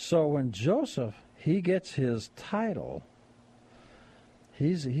 so when Joseph, he gets his title,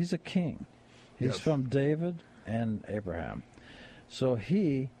 he's a king. He's from David and Abraham. So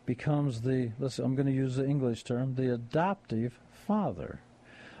he becomes I'm going to use the English term, the adoptive father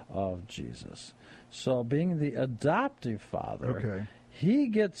of Jesus. So being the adoptive father,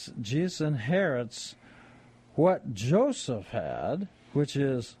 Jesus inherits what Joseph had, which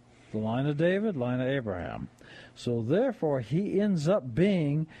is the line of David, line of Abraham. So therefore, he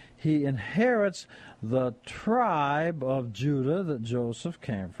inherits the tribe of Judah that Joseph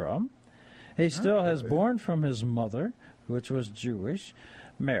came from. He still has born from his mother, which was Jewish,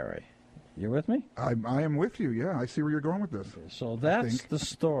 Mary. You with me? I am with you, yeah. I see where you're going with this. Okay, so that's the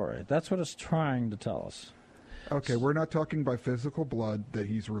story. That's what it's trying to tell us. Okay, we're not talking by physical blood that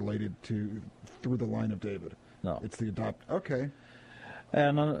he's related to through the line of David. No. It's the adopt. Okay.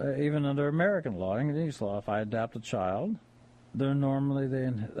 And even under American law, English law, if I adopt a child,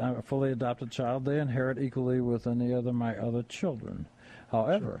 a fully adopted child, they inherit equally with any other my other children.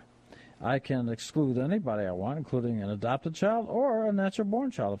 However, I can exclude anybody I want, including an adopted child or a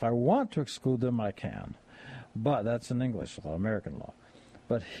natural-born child. If I want to exclude them, I can. But that's in English law, American law.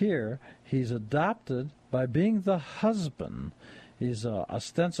 But here, he's adopted by being the husband. He's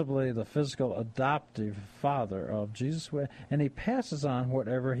ostensibly the physical adoptive father of Jesus, and he passes on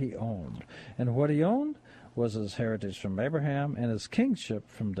whatever he owned. And what he owned was his heritage from Abraham and his kingship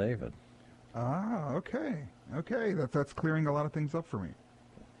from David. Ah, okay. That's clearing a lot of things up for me.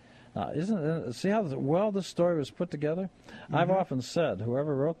 Now, see how well this story was put together? Mm-hmm. I've often said,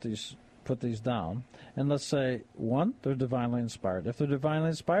 whoever put these down, and let's say, one, they're divinely inspired. If they're divinely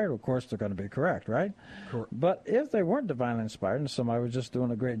inspired, of course, they're going to be correct, right? Correct. But if they weren't divinely inspired and somebody was just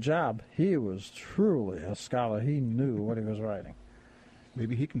doing a great job, he was truly a scholar. He knew what he was writing.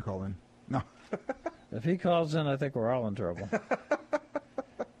 Maybe he can call in. No. If he calls in, I think we're all in trouble.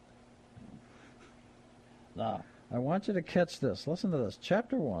 Now, I want you to catch this. Listen to this.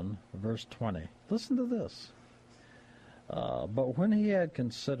 Chapter 1, verse 20. Listen to this. But when he had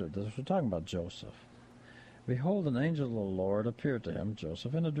considered this, we're talking about Joseph. Behold, an angel of the Lord appeared to him,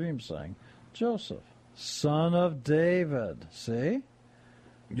 Joseph, in a dream, saying, Joseph, son of David. See?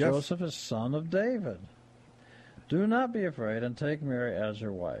 Yes. Joseph is son of David. Do not be afraid, and take Mary as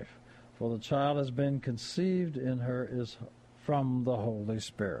your wife, for the child has been conceived in her is from the Holy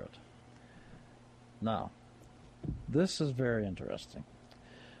Spirit. Now, this is very interesting.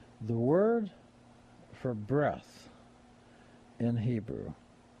 The word for breath in Hebrew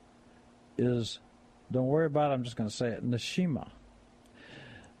is, don't worry about it, I'm just going to say it, neshima.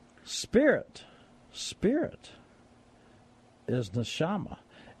 Spirit is neshama.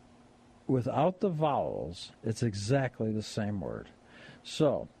 Without the vowels, it's exactly the same word.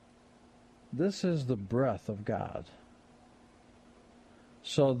 So, this is the breath of God.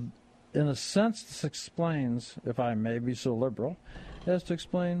 So, in a sense, this explains, if I may be so liberal, as to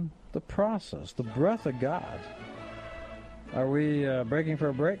explain the process, the breath of God. Are we breaking for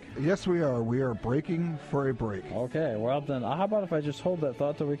a break? Yes, we are. We are breaking for a break. Okay, well then, how about if I just hold that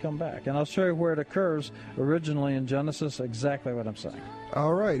thought till we come back? And I'll show you where it occurs originally in Genesis, exactly what I'm saying.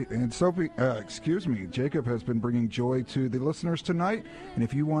 All right, and Sophie, Jacob has been bringing joy to the listeners tonight. And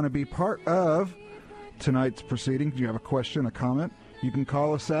if you want to be part of tonight's proceeding, do you have a question, a comment? You can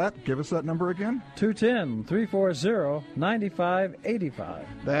call us at, give us that number again. 210-340-9585.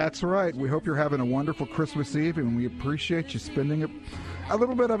 That's right. We hope you're having a wonderful Christmas Eve, and we appreciate you spending a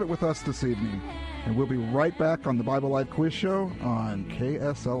little bit of it with us this evening. And we'll be right back on the Bible Live Quiz Show on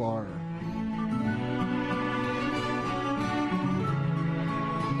KSLR.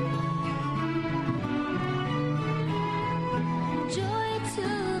 Joy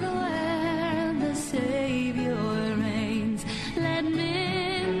to the world, the Savior reigns. Let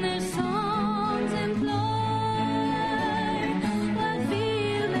men their songs employ. While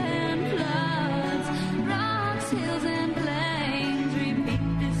field and floods, rocks, hills, and plains repeat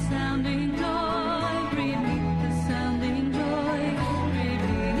the sounding joy. Repeat the sounding joy.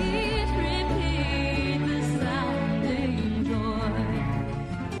 Repeat the sounding joy.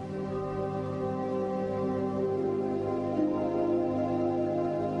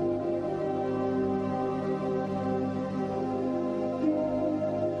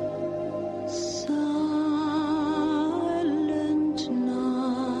 Silent night,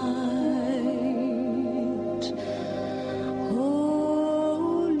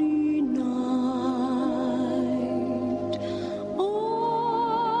 holy night,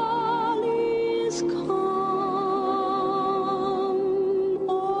 all is calm,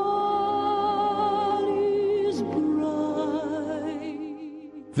 all is bright.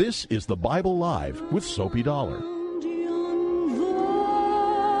 This is the Bible Live with Soapy Dollar.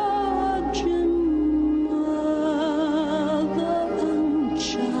 Virgin Mother and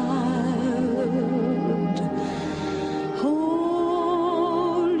Child,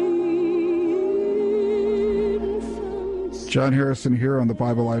 holy infants. John Harrison here on the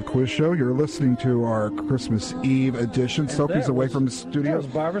Bible Live Quiz Show. You're listening to our Christmas Eve edition. Sophie's away from the studio. That was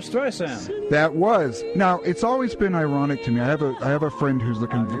Barbara Streisand. That was. Now, it's always been ironic to me. I have a friend who's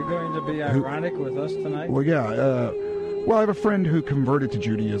looking. Are you going to be ironic with us tonight? Well, yeah. Well, I have a friend who converted to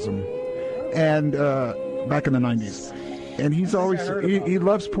Judaism, and back in the 90s, and he's always he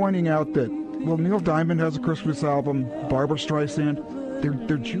loves pointing out that Neil Diamond has a Christmas album, Barbara Streisand,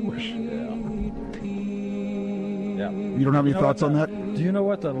 they're Jewish. Yeah. You don't have any thoughts on that? Do you know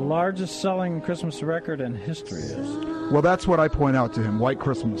what the largest selling Christmas record in history is? Well, that's what I point out to him. White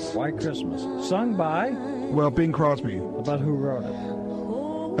Christmas. White Christmas, sung by? Well, Bing Crosby. About who wrote it?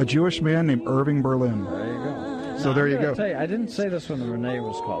 A Jewish man named Irving Berlin. There you go. So there you go. Tell you, I didn't say this when Renee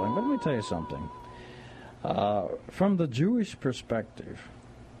was calling, but let me tell you something. From the Jewish perspective,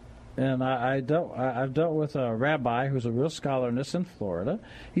 and I've dealt with a rabbi who's a real scholar in this in Florida.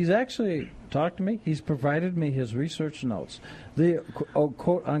 He's actually talked to me. He's provided me his research notes. The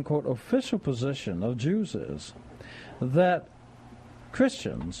quote-unquote official position of Jews is that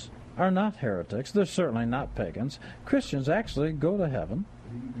Christians are not heretics. They're certainly not pagans. Christians actually go to heaven.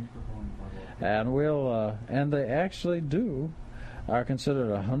 And they actually are considered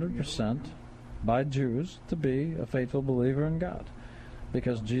 100% by Jews to be a faithful believer in God,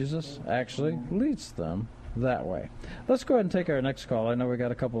 because Jesus actually leads them that way. Let's go ahead and take our next call. I know we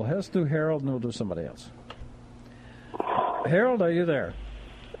got a couple. Let's do Harold, and we'll do somebody else. Harold, are you there?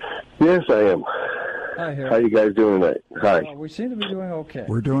 Yes, I am. Hi, Harold. How you guys doing tonight? Hi. We seem to be doing okay.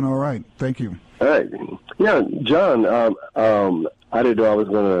 We're doing all right. Thank you. All right. Yeah, John, I didn't know I was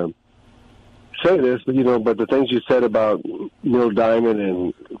going to say this, but the things you said about Neil Diamond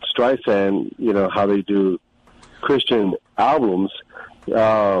and Streisand, how they do Christian albums,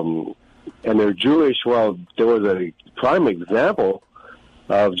 and they're Jewish. Well, there was a prime example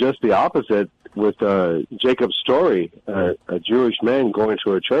of just the opposite with Jacob's story, a Jewish man going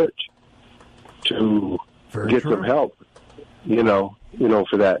to a church to get some help,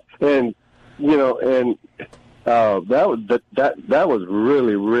 for that. And, that was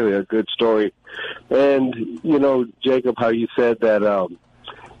really, really a good story. And, Jacob, how you said that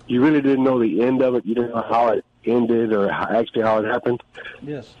you really didn't know the end of it. You didn't know how it ended or how it happened.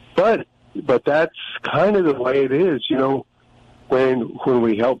 Yes. But that's kind of the way it is, when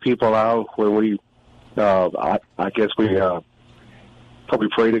we help people out, when we, I guess we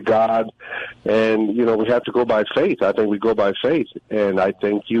pray to God, and, we have to go by faith. I think we go by faith. And I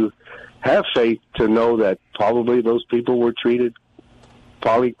think you have faith to know that probably those people were treated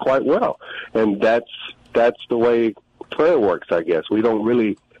probably quite well. And that's the way prayer works, I guess. We don't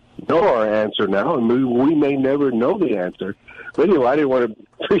really know our answer now, and we may never know the answer. But anyway, I didn't want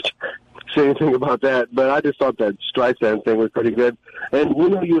to say anything about that, but I just thought that Streisand thing was pretty good. And,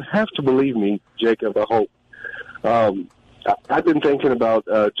 you have to believe me, Jacob, I hope. I've been thinking about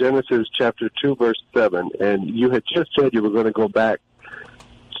Genesis chapter 2, verse 7, and you had just said you were going to go back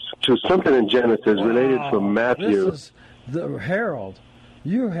to something in Genesis related to Matthew. This is Harold,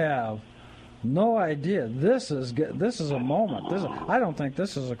 you have No idea. This is a moment. I don't think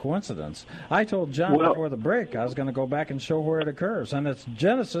this is a coincidence. I told John before the break I was going to go back and show where it occurs, and it's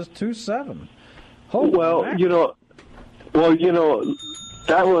Genesis 2:7. Well, you know,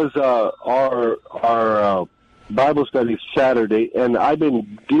 that was our Bible study Saturday, and I've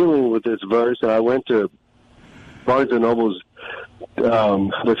been dealing with this verse, and I went to Barnes & Noble's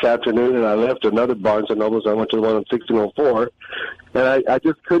this afternoon, and I left another Barnes & Noble's. I went to the one on 1604, and I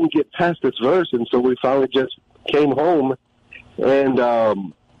just couldn't get past this verse, and so we finally just came home. And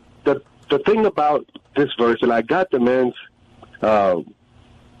the thing about this verse, and I got the man's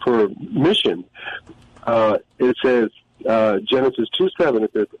permission, it says, Genesis 2:7,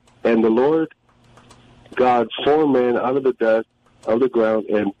 it says, and the Lord God formed man out of the dust of the ground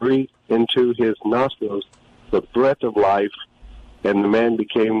and breathed into his nostrils the breath of life, and the man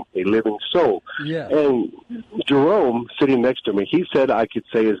became a living soul. Yeah. And Jerome, sitting next to me, he said I could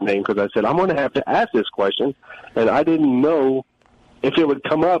say his name because I said, I'm going to have to ask this question, and I didn't know if it would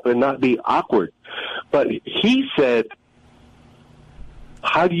come up and not be awkward. But he said,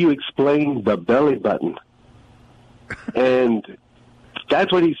 how do you explain the belly button? And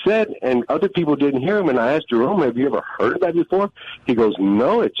that's what he said, and other people didn't hear him. And I asked Jerome, have you ever heard of that before? He goes,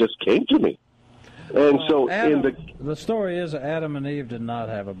 no, it just came to me. And so Adam, the story is that Adam and Eve did not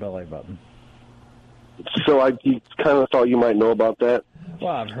have a belly button. So I kind of thought you might know about that.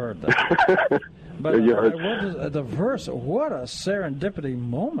 Well, I've heard that. But the verse, what a serendipity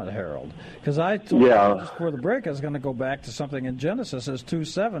moment, Harold. Because I told you just before the break I was going to go back to something in Genesis. It's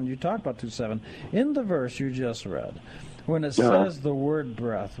 2:7. You talked about 2:7. In the verse you just read, when it says the word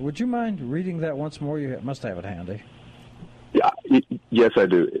breath, would you mind reading that once more? You must have it handy. Yeah, yes, I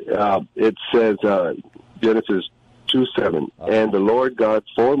do. It says, Genesis 2:7, and the Lord God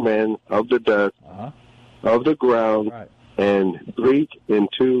formed man of the dust of the ground and breathed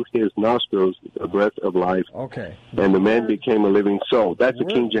into his nostrils the breath of life. Okay. And the man became a living soul. That's the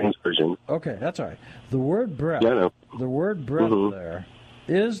King James Version. Okay, that's all right. The word breath, the word breath there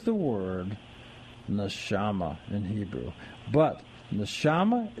is the word neshama in Hebrew. But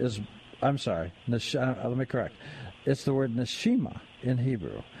neshama is, let me correct. It's the word neshima in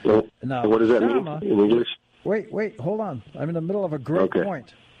Hebrew. Now, what does that mean in English? Wait, hold on. I'm in the middle of a great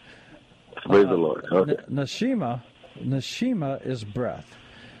point. Praise the Lord. Okay. Neshima is breath.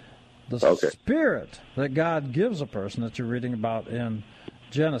 The spirit that God gives a person that you're reading about in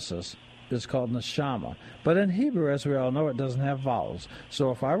Genesis is called neshama. But in Hebrew, as we all know, it doesn't have vowels.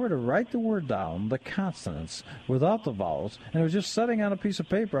 So if I were to write the word down, the consonants, without the vowels, and it was just sitting on a piece of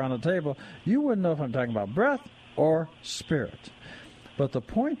paper on the table, you wouldn't know if I'm talking about breath or spirit. But the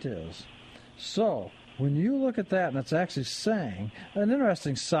point is, so when you look at that, and it's actually saying, an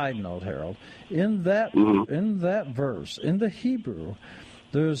interesting side note, Harold, in that verse, in the Hebrew,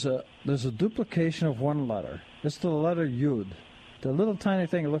 there's a duplication of one letter. It's the letter Yud, the little tiny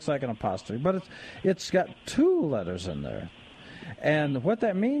thing that looks like an apostrophe, but it's got two letters in there. And what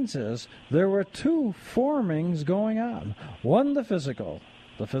that means is there were two formings going on. One, the physical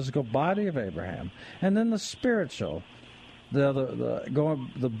body of Abraham, and then the spiritual,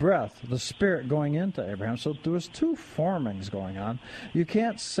 the breath, the spirit going into Abraham. So there was two formings going on. You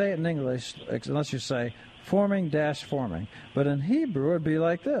can't say it in English unless you say forming-forming. But in Hebrew, it would be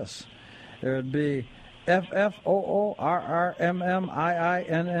like this. It would be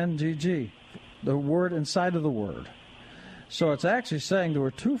FFOORRMMIINNGG, the word inside of the word. So it's actually saying there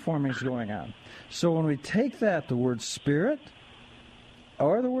were two formings going on. So when we take that, the word spirit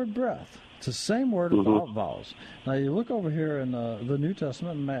or the word breath, it's the same word without vowels. Now you look over here in the New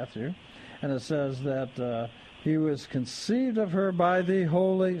Testament in Matthew, and it says that he was conceived of her by the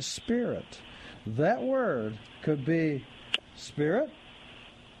Holy Spirit. That word could be spirit,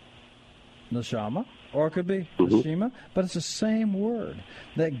 neshama, or it could be neshima, but it's the same word.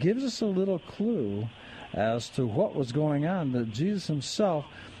 That gives us a little clue as to what was going on, that Jesus himself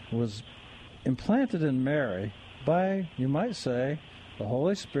was implanted in Mary by, you might say, the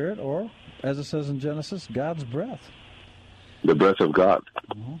Holy Spirit, or, as it says in Genesis, God's breath. The breath of God.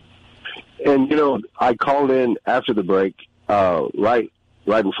 And, I called in after the break, right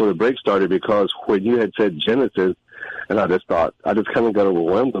before the break started, because when you had said Genesis, and I just kind of got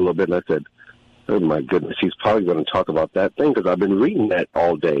overwhelmed a little bit, and I said, oh, my goodness, he's probably going to talk about that thing, because I've been reading that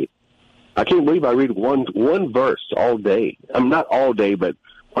all day. I can't believe I read one verse all day. I'm not all day, but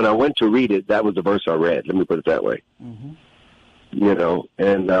when I went to read it, that was the verse I read. Let me put it that way.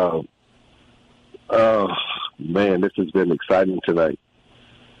 And, man, this has been exciting tonight.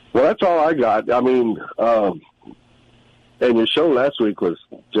 Well, that's all I got. I mean, and your show last week was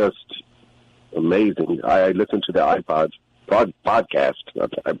just amazing. I listened to the iPods podcast.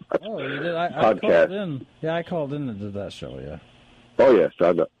 Oh, you did? I Podcast. called in. Yeah, I called in and did that show, yeah. Oh, yes,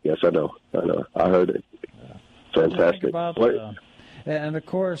 I know. Yes, I know. I heard it. Yeah. Fantastic. About, and, of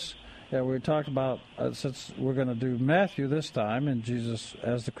course, yeah, we talked about, since we're going to do Matthew this time, and Jesus,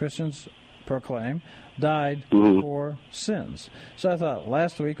 as the Christians proclaim, died for sins. So I thought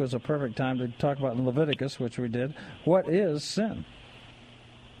last week was a perfect time to talk about in Leviticus, which we did. What is sin?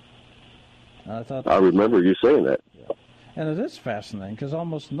 I remember you saying that. Yeah. And it is fascinating because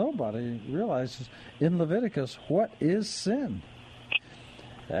almost nobody realizes in Leviticus what is sin.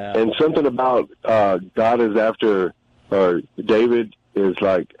 And something about God is after, or David is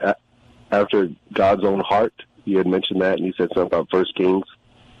like after God's own heart. You had mentioned that, and you said something about 1 Kings.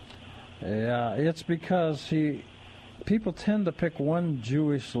 Yeah, it's because people tend to pick one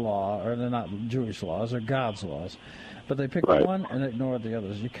Jewish law, or they're not Jewish laws, they're God's laws, but they pick one and ignore the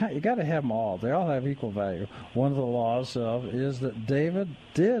others. You got to have them all. They all have equal value. One of the laws is that David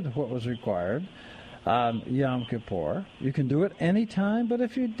did what was required on Yom Kippur. You can do it any time, but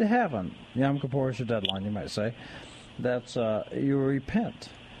if you haven't, Yom Kippur is your deadline, you might say. That's you repent,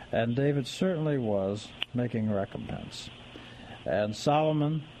 and David certainly was making recompense. And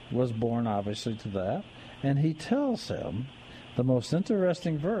Solomon was born, obviously, to that. And he tells him the most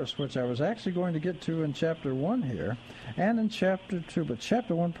interesting verse, which I was actually going to get to in chapter 1 here, and in chapter 2, but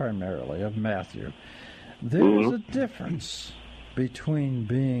chapter 1 primarily, of Matthew. There is a difference between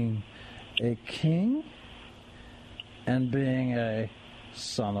being a king and being a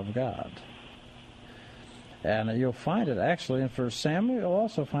son of God. And you'll find it, actually, in 1 Samuel. You'll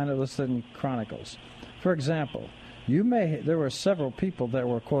also find it listed in Chronicles. For example, there were several people that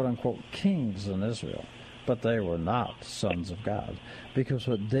were quote-unquote kings in Israel, but they were not sons of God. Because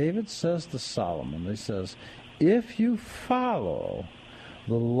what David says to Solomon, he says, if you follow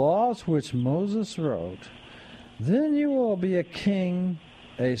the laws which Moses wrote, then you will be a king,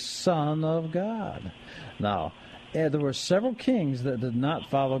 a son of God. Now, there were several kings that did not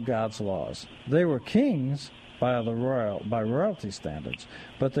follow God's laws. They were kings by royalty standards,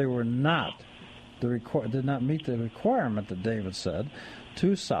 but they were not did not meet the requirement that David said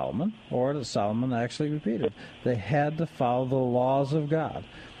to Solomon, or that Solomon actually repeated. They had to follow the laws of God.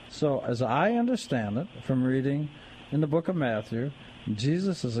 So as I understand it from reading in the book of Matthew,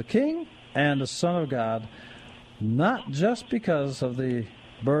 Jesus is a king and a son of God, not just because of the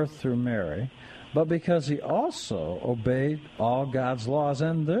birth through Mary, but because he also obeyed all God's laws,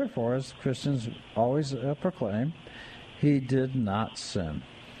 and therefore, as Christians always proclaim, he did not sin.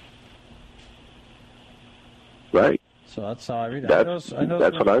 Right. So that's how I read it. That's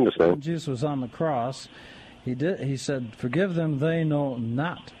what I understand. When Jesus was on the cross, he said, forgive them, they know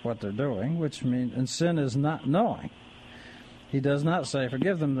not what they're doing, which means, and sin is not knowing. He does not say,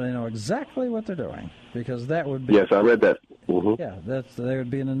 forgive them, they know exactly what they're doing, because that would be... Yes, I read that. Yeah, there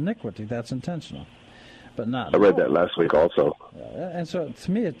would be an iniquity. That's intentional. But not... I read that last week also. And so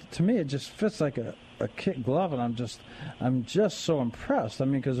to me, it just fits like a kid glove, and I'm just so impressed. I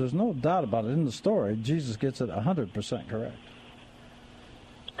mean, because there's no doubt about it. In the story, Jesus gets it 100% correct.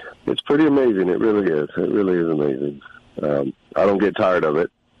 It's pretty amazing. It really is. It really is amazing. I don't get tired of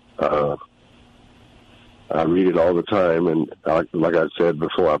it. I read it all the time, and like I said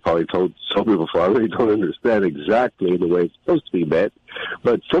before, I probably told some people before, I really don't understand exactly the way it's supposed to be met.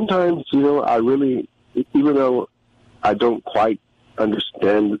 But sometimes, I really, even though I don't quite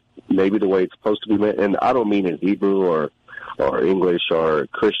understand maybe the way it's supposed to be met, and I don't mean in Hebrew or English or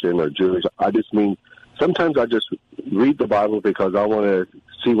Christian or Jewish, I just mean sometimes I just read the Bible because I want to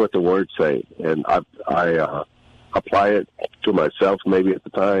see what the words say, and I apply it to myself maybe at the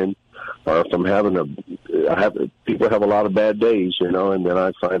time, or if I'm people have a lot of bad days, and then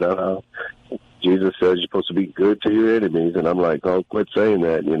I find out how Jesus says you're supposed to be good to your enemies, and I'm like, oh, quit saying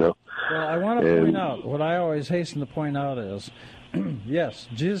that, Well, I want to point out, what I always hasten to point out is, yes,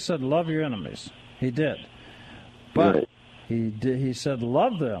 Jesus said love your enemies. He did. But he said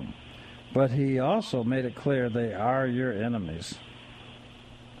love them, but he also made it clear they are your enemies.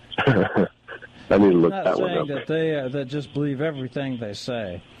 I need to look that one up. He's not saying that they just believe everything they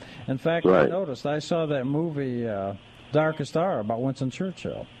say. In fact, I noticed, I saw that movie, Darkest Hour, about Winston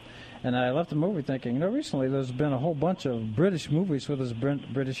Churchill. And I left the movie thinking, recently there's been a whole bunch of British movies with his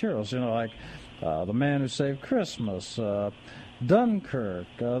British heroes, like The Man Who Saved Christmas, Dunkirk,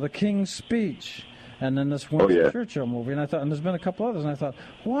 The King's Speech, and then this Winston Churchill movie. And I thought, and there's been a couple others, and I thought,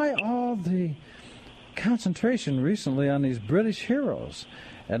 why all the concentration recently on these British heroes?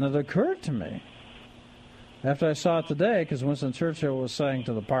 And it occurred to me, after I saw it today, because Winston Churchill was saying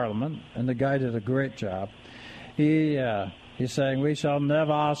to the Parliament, and the guy did a great job, he's saying, we shall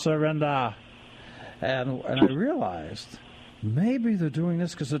never surrender. And I realized maybe they're doing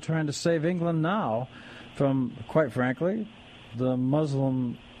this because they're trying to save England now from, quite frankly, the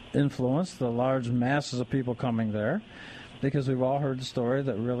Muslim influence, the large masses of people coming there, because we've all heard the story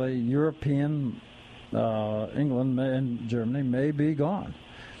that really European England and Germany may be gone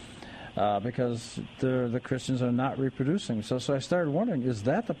because the Christians are not reproducing. So I started wondering, is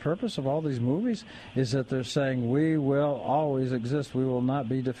that the purpose of all these movies? Is that they're saying we will always exist, we will not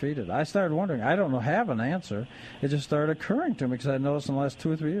be defeated? I started wondering. I don't have an answer. It just started occurring to me because I noticed in the last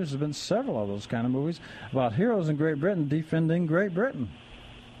 2 or 3 years there's been several of those kind of movies about heroes in Great Britain defending Great Britain.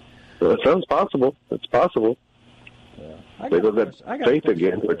 Well, it sounds possible. It's possible. There goes that faith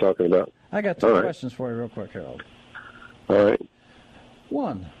again we're talking about. I got two questions for you real quick, Harold. All right.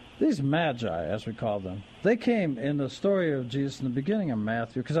 One, these magi, as we call them, they came in the story of Jesus in the beginning of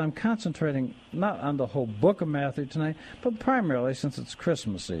Matthew, because I'm concentrating not on the whole book of Matthew tonight, but primarily since it's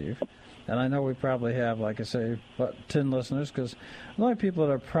Christmas Eve. And I know we probably have, like I say, 10 listeners, because the only people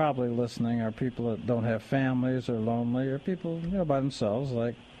that are probably listening are people that don't have families or lonely, or people by themselves,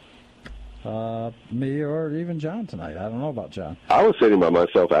 like me or even John tonight. I don't know about John. I was sitting by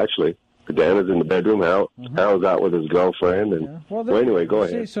myself, actually. Dan is in the bedroom. Hal's out with his girlfriend. And well, anyway, go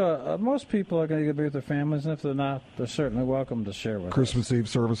ahead. So most people are going to be with their families, and if they're not, they're certainly welcome to share with Christmas Eve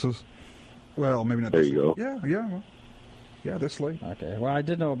services. Well, maybe not. There you go. Yeah, this late. Okay. Well, I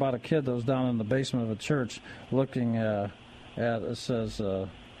did know about a kid that was down in the basement of a church looking at it says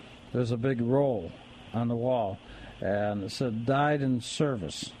there's a big roll on the wall, and it said died in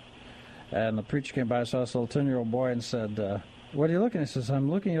service. And the preacher came by, saw this little 10-year-old boy, and said, what are you looking at? He says,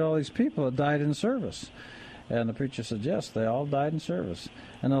 I'm looking at all these people that died in service. And the preacher said, yes, they all died in service.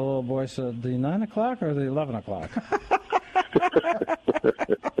 And the little boy said, the 9 o'clock or the 11 o'clock?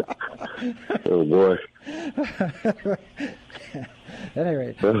 Oh, boy. At any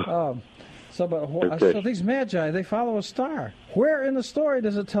rate, so these magi, they follow a star. Where in the story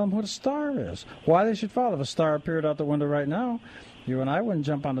does it tell them what a star is? Why they should follow? If a star appeared out the window right now, you and I wouldn't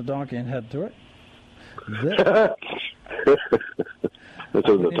jump on the donkey and head to it. This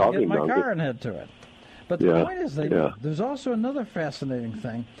is a talking get my donkey. car and head to it. But the point is, there's also another fascinating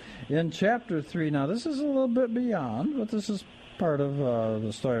thing. In chapter 3, now this is a little bit beyond, but this is part of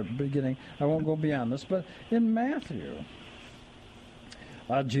the story beginning. I won't go beyond this, but in Matthew,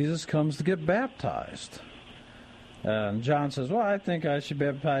 Jesus comes to get baptized. And John says, well, I think I should be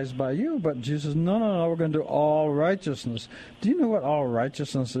baptized by you. But Jesus says, no, we're going to do all righteousness. Do you know what all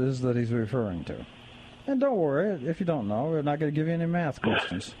righteousness is that he's referring to? And don't worry, if you don't know, we're not going to give you any math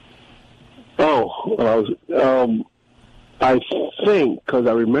questions. I think, because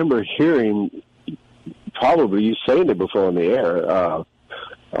I remember hearing probably you saying it before on the air,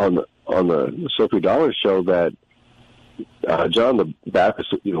 on the Soapy Dollar show, that John the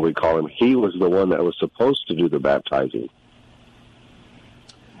Baptist, we call him, he was the one that was supposed to do the baptizing.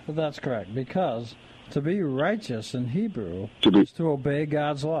 Well, that's correct, because to be righteous in Hebrew is to obey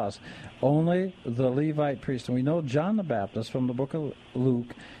God's laws. Only the Levite priest, and we know John the Baptist from the book of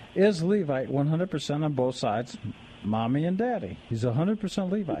Luke is Levite 100% on both sides, mommy and daddy. He's 100%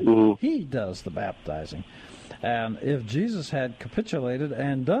 Levite. Mm-hmm. He does the baptizing. And if Jesus had capitulated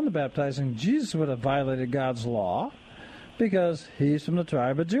and done the baptizing, Jesus would have violated God's law, because he's from the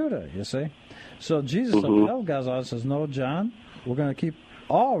tribe of Judah, you see. So Jesus upheld God's law and says, no, John, we're going to keep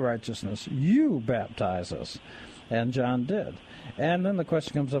all righteousness. You baptize us. And John did. And then the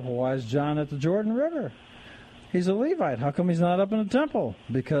question comes up, why is John at the Jordan River? He's a Levite. How come he's not up in the temple?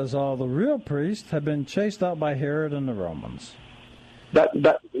 Because all the real priests have been chased out by Herod and the Romans. That's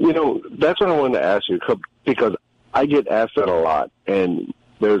what I wanted to ask you, because I get asked that a lot, and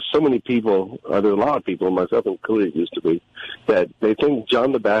there's so many people, there's a lot of people, myself included used to be, that they think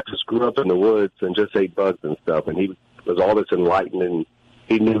John the Baptist grew up in the woods and just ate bugs and stuff, and he was all this enlightened and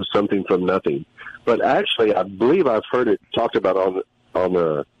he knew something from nothing. But actually, I believe I've heard it talked about on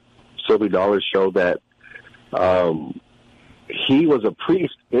the Soapy Dollar show that he was a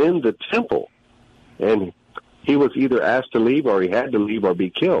priest in the temple, and he was either asked to leave or he had to leave or be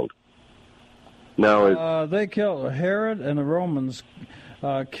killed. Now, they killed Herod, and the Romans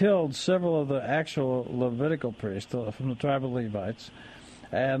killed several of the actual Levitical priests from the tribe of Levites,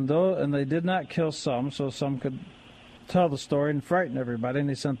 and they did not kill some, so some could tell the story and frighten everybody, and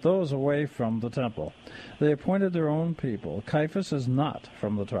they sent those away from the temple. They appointed their own people. Caiaphas is not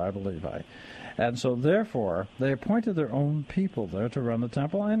from the tribe of Levi. And so, therefore, they appointed their own people there to run the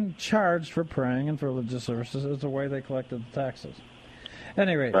temple and charged for praying and for religious services as the way they collected the taxes. At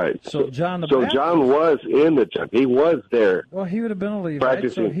any rate, right. So John the Baptist, John was in the temple. He was there. Well, he would have been a Levite,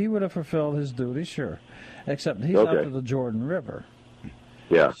 practicing. So he would have fulfilled his duty, sure. Except he's out to the Jordan River.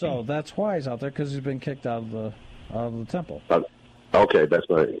 Yeah. So that's why he's out there, because he's been kicked out of the temple. Okay, that's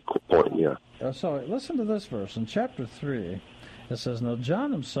my point, yeah. So listen to this verse. In chapter 3, it says, Now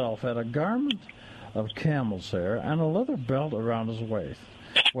John himself had a garment of camel's hair and a leather belt around his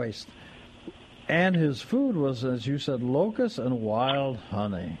waist. And his food was, as you said, locusts and wild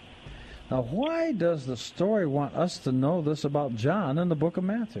honey. Now, why does the story want us to know this about John in the book of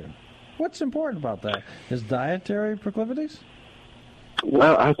Matthew? What's important about that? His dietary proclivities?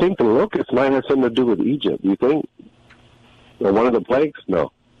 Well, I think the locusts might have something to do with Egypt. You think? Or one of the plagues?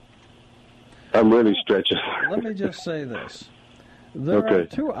 No. I'm really stretching. Let me just say this. There are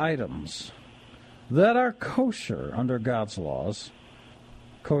two items that are kosher under God's laws.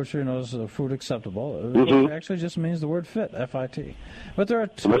 Kosher, is food acceptable. It actually just means the word fit, F-I-T. But there are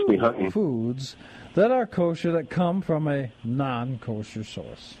two foods that are kosher that come from a non-kosher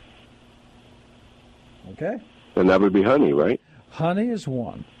source. Okay? And that would be honey, right? Honey is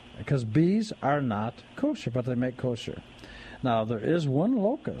one, because bees are not kosher, but they make kosher. Now, there is one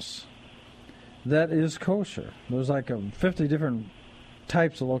locust that is kosher. There's like 50 different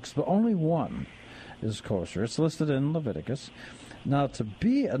types of locusts, but only one is kosher. It's listed in Leviticus. Now, to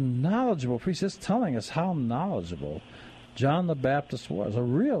be a knowledgeable priest, it's telling us how knowledgeable John the Baptist was, a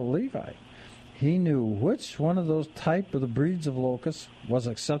real Levite. He knew which one of those type of the breeds of locusts was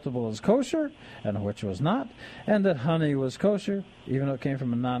acceptable as kosher and which was not, and that honey was kosher, even though it came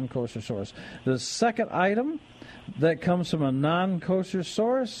from a non-kosher source. The second item that comes from a non-kosher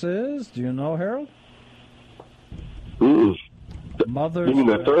source is, do you know, Harold? Mother's You mean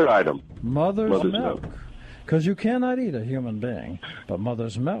the third item? Mother's milk. Because you cannot eat a human being, but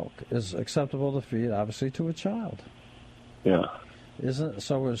mother's milk is acceptable to feed, obviously, to a child. Yeah.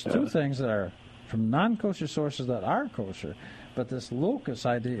 So there's two things that are from non-kosher sources that are kosher, but this locust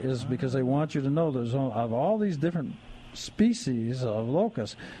idea is because they want you to know there's of all these different species of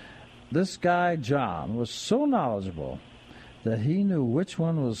locusts, this guy, John, was so knowledgeable that he knew which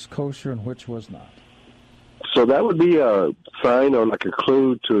one was kosher and which was not. So that would be a sign or like a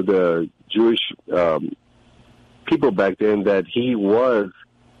clue to the Jewish people back then that he was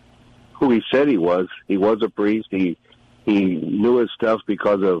who he said he was. He was a priest. He knew his stuff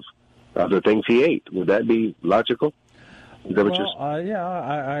because of the things he ate. Would that be logical? Is that what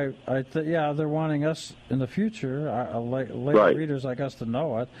yeah, they're wanting us in the future, later readers like us, to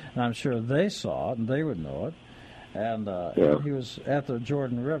know it, and I'm sure they saw it and they would know it. And he was at the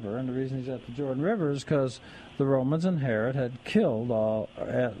Jordan River, and the reason he's at the Jordan River is because the Romans and Herod had killed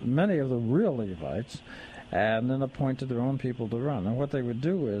many of the real Levites and then appointed their own people to run. And what they would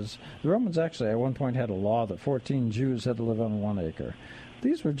do is, the Romans actually at one point had a law that 14 Jews had to live on 1 acre.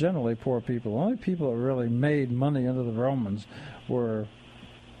 These were generally poor people. The only people that really made money under the Romans were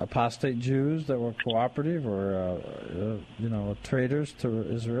apostate Jews that were cooperative or, traitors to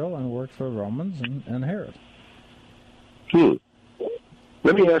Israel and worked for Romans and Herod.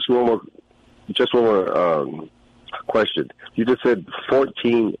 Let me ask you one more question. You just said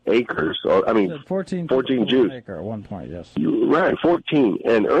 14 acres, 14 Jews. Acre at one point, yes. Right, 14.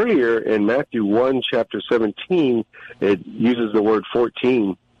 And earlier in Matthew 1, chapter 17, it uses the word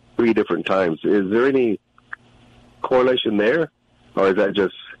 14 3 different times. Is there any correlation there, or is that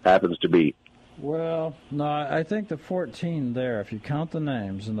just happens to be? Well, no, I think the 14 there, if you count the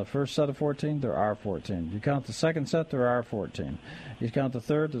names in the first set of 14, there are 14. You count the second set, there are 14. You count the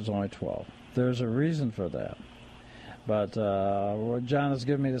third, there's only 12. There's a reason for that. But John has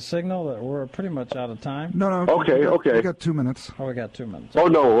given me the signal that we're pretty much out of time. No. Okay. We got 2 minutes. Oh, we got 2 minutes. Oh,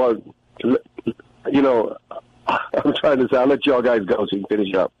 no. I'm trying to say, I'll let y'all guys go so you can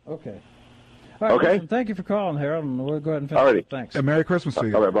finish up. Okay. All right, okay. Listen, thank you for calling, Harold, and we'll go ahead and finish. Alrighty. Thanks. And Merry Christmas to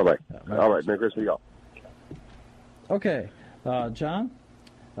you. All right, bye-bye. All right, Merry Christmas to y'all. Okay, John,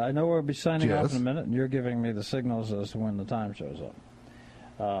 I know we'll be signing off in a minute, and you're giving me the signals as to when the time shows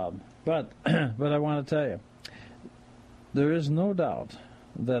up. But I want to tell you, there is no doubt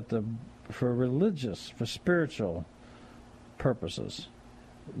that for spiritual purposes,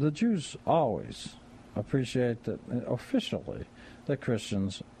 the Jews always appreciate that officially that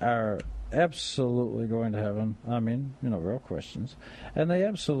Christians are absolutely going to heaven. I mean, real Christians. And they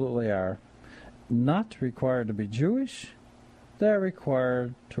absolutely are not required to be Jewish. They're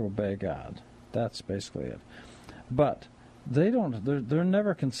required to obey God. That's basically it. But they're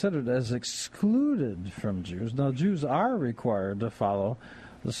never considered as excluded from Jews. Now, Jews are required to follow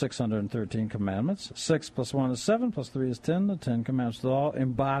the 613 commandments. 6 plus 1 is 7, plus 3 is 10. The 10 commandments are all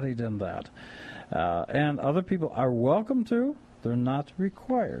embodied in that. And other people are welcome to. They're not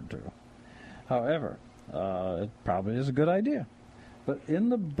required to. However, it probably is a good idea But in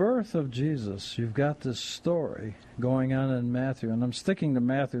the birth of Jesus, you've got this story going on in Matthew, and I'm sticking to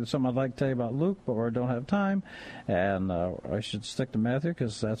Matthew. Something I'd like to tell you about Luke, but I don't have time, and I should stick to Matthew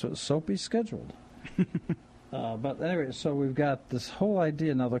because that's what Soapy scheduled. But anyway, so we've got this whole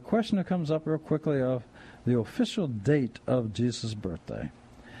idea. Now, the question that comes up real quickly of the official date of Jesus' birthday.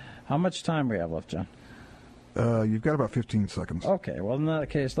 How much time we have left, John? You've got about 15 seconds. Okay, well, in that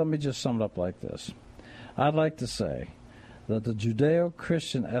case, let me just sum it up like this. I'd like to say that the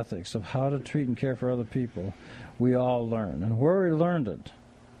Judeo-Christian ethics of how to treat and care for other people, we all learn. And where we learned it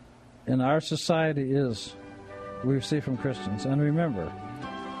in our society is, we see from Christians. And remember,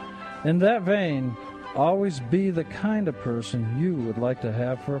 in that vein, always be the kind of person you would like to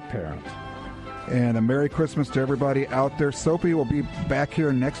have for a parent. And a Merry Christmas to everybody out there. Soapy will be back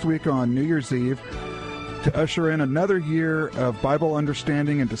here next week on New Year's Eve to usher in another year of Bible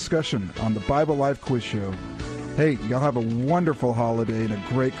understanding and discussion on the Bible Live Quiz Show. Hey, y'all have a wonderful holiday and a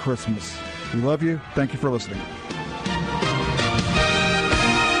great Christmas. We love you. Thank you for listening.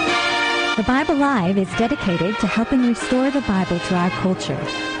 The Bible Live is dedicated to helping restore the Bible to our culture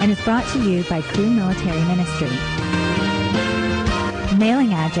and is brought to you by Crew Military Ministry.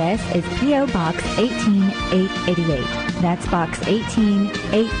 Mailing address is P.O. Box 18888. That's Box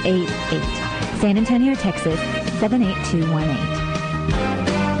 18888. San Antonio, Texas 78218.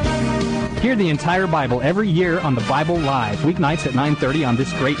 Hear the entire Bible every year on the Bible Live, weeknights at 9:30 on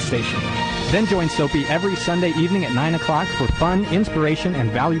this great station. Then join Soapy every Sunday evening at 9 o'clock for fun, inspiration, and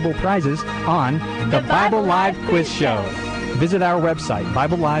valuable prizes on the Bible Live Quiz Show. Visit our website,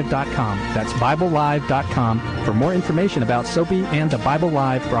 BibleLive.com. That's BibleLive.com for more information about Soapy and the Bible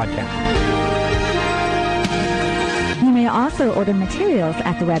Live broadcast. You may also order materials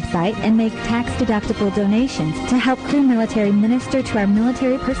at the website and make tax-deductible donations to help Crew Military minister to our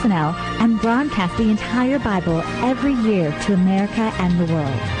military personnel and broadcast the entire Bible every year to America and the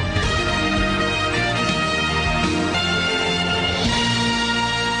world.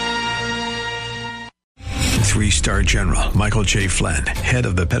 3-star General Michael J. Flynn, head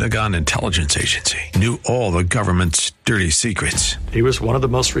of the Pentagon Intelligence Agency, knew all the government's dirty secrets. He was one of the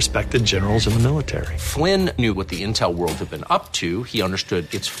most respected generals in the military. Flynn knew what the intel world had been up to. He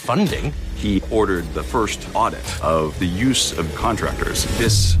understood its funding. He ordered the first audit of the use of contractors.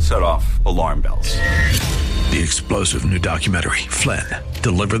 This set off alarm bells. The explosive new documentary, Flynn,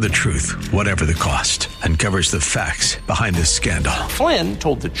 Deliver the Truth, Whatever the Cost, uncovers the facts behind this scandal. Flynn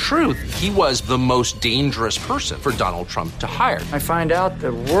told the truth. He was the most dangerous person for Donald Trump to hire. I find out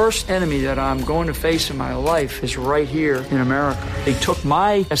the worst enemy that I'm going to face in my life is right here in America. They took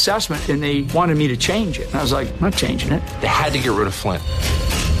my assessment and they wanted me to change it. And I was like, I'm not changing it. They had to get rid of Flynn.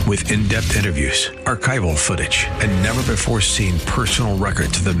 With in-depth interviews, archival footage, and never-before-seen personal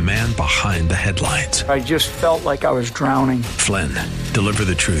records of the man behind the headlines. I just felt like I was drowning. Flynn, Deliver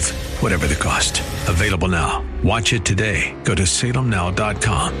the Truth, Whatever the Cost. Available now. Watch it today. Go to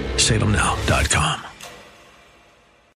salemnow.com. salemnow.com.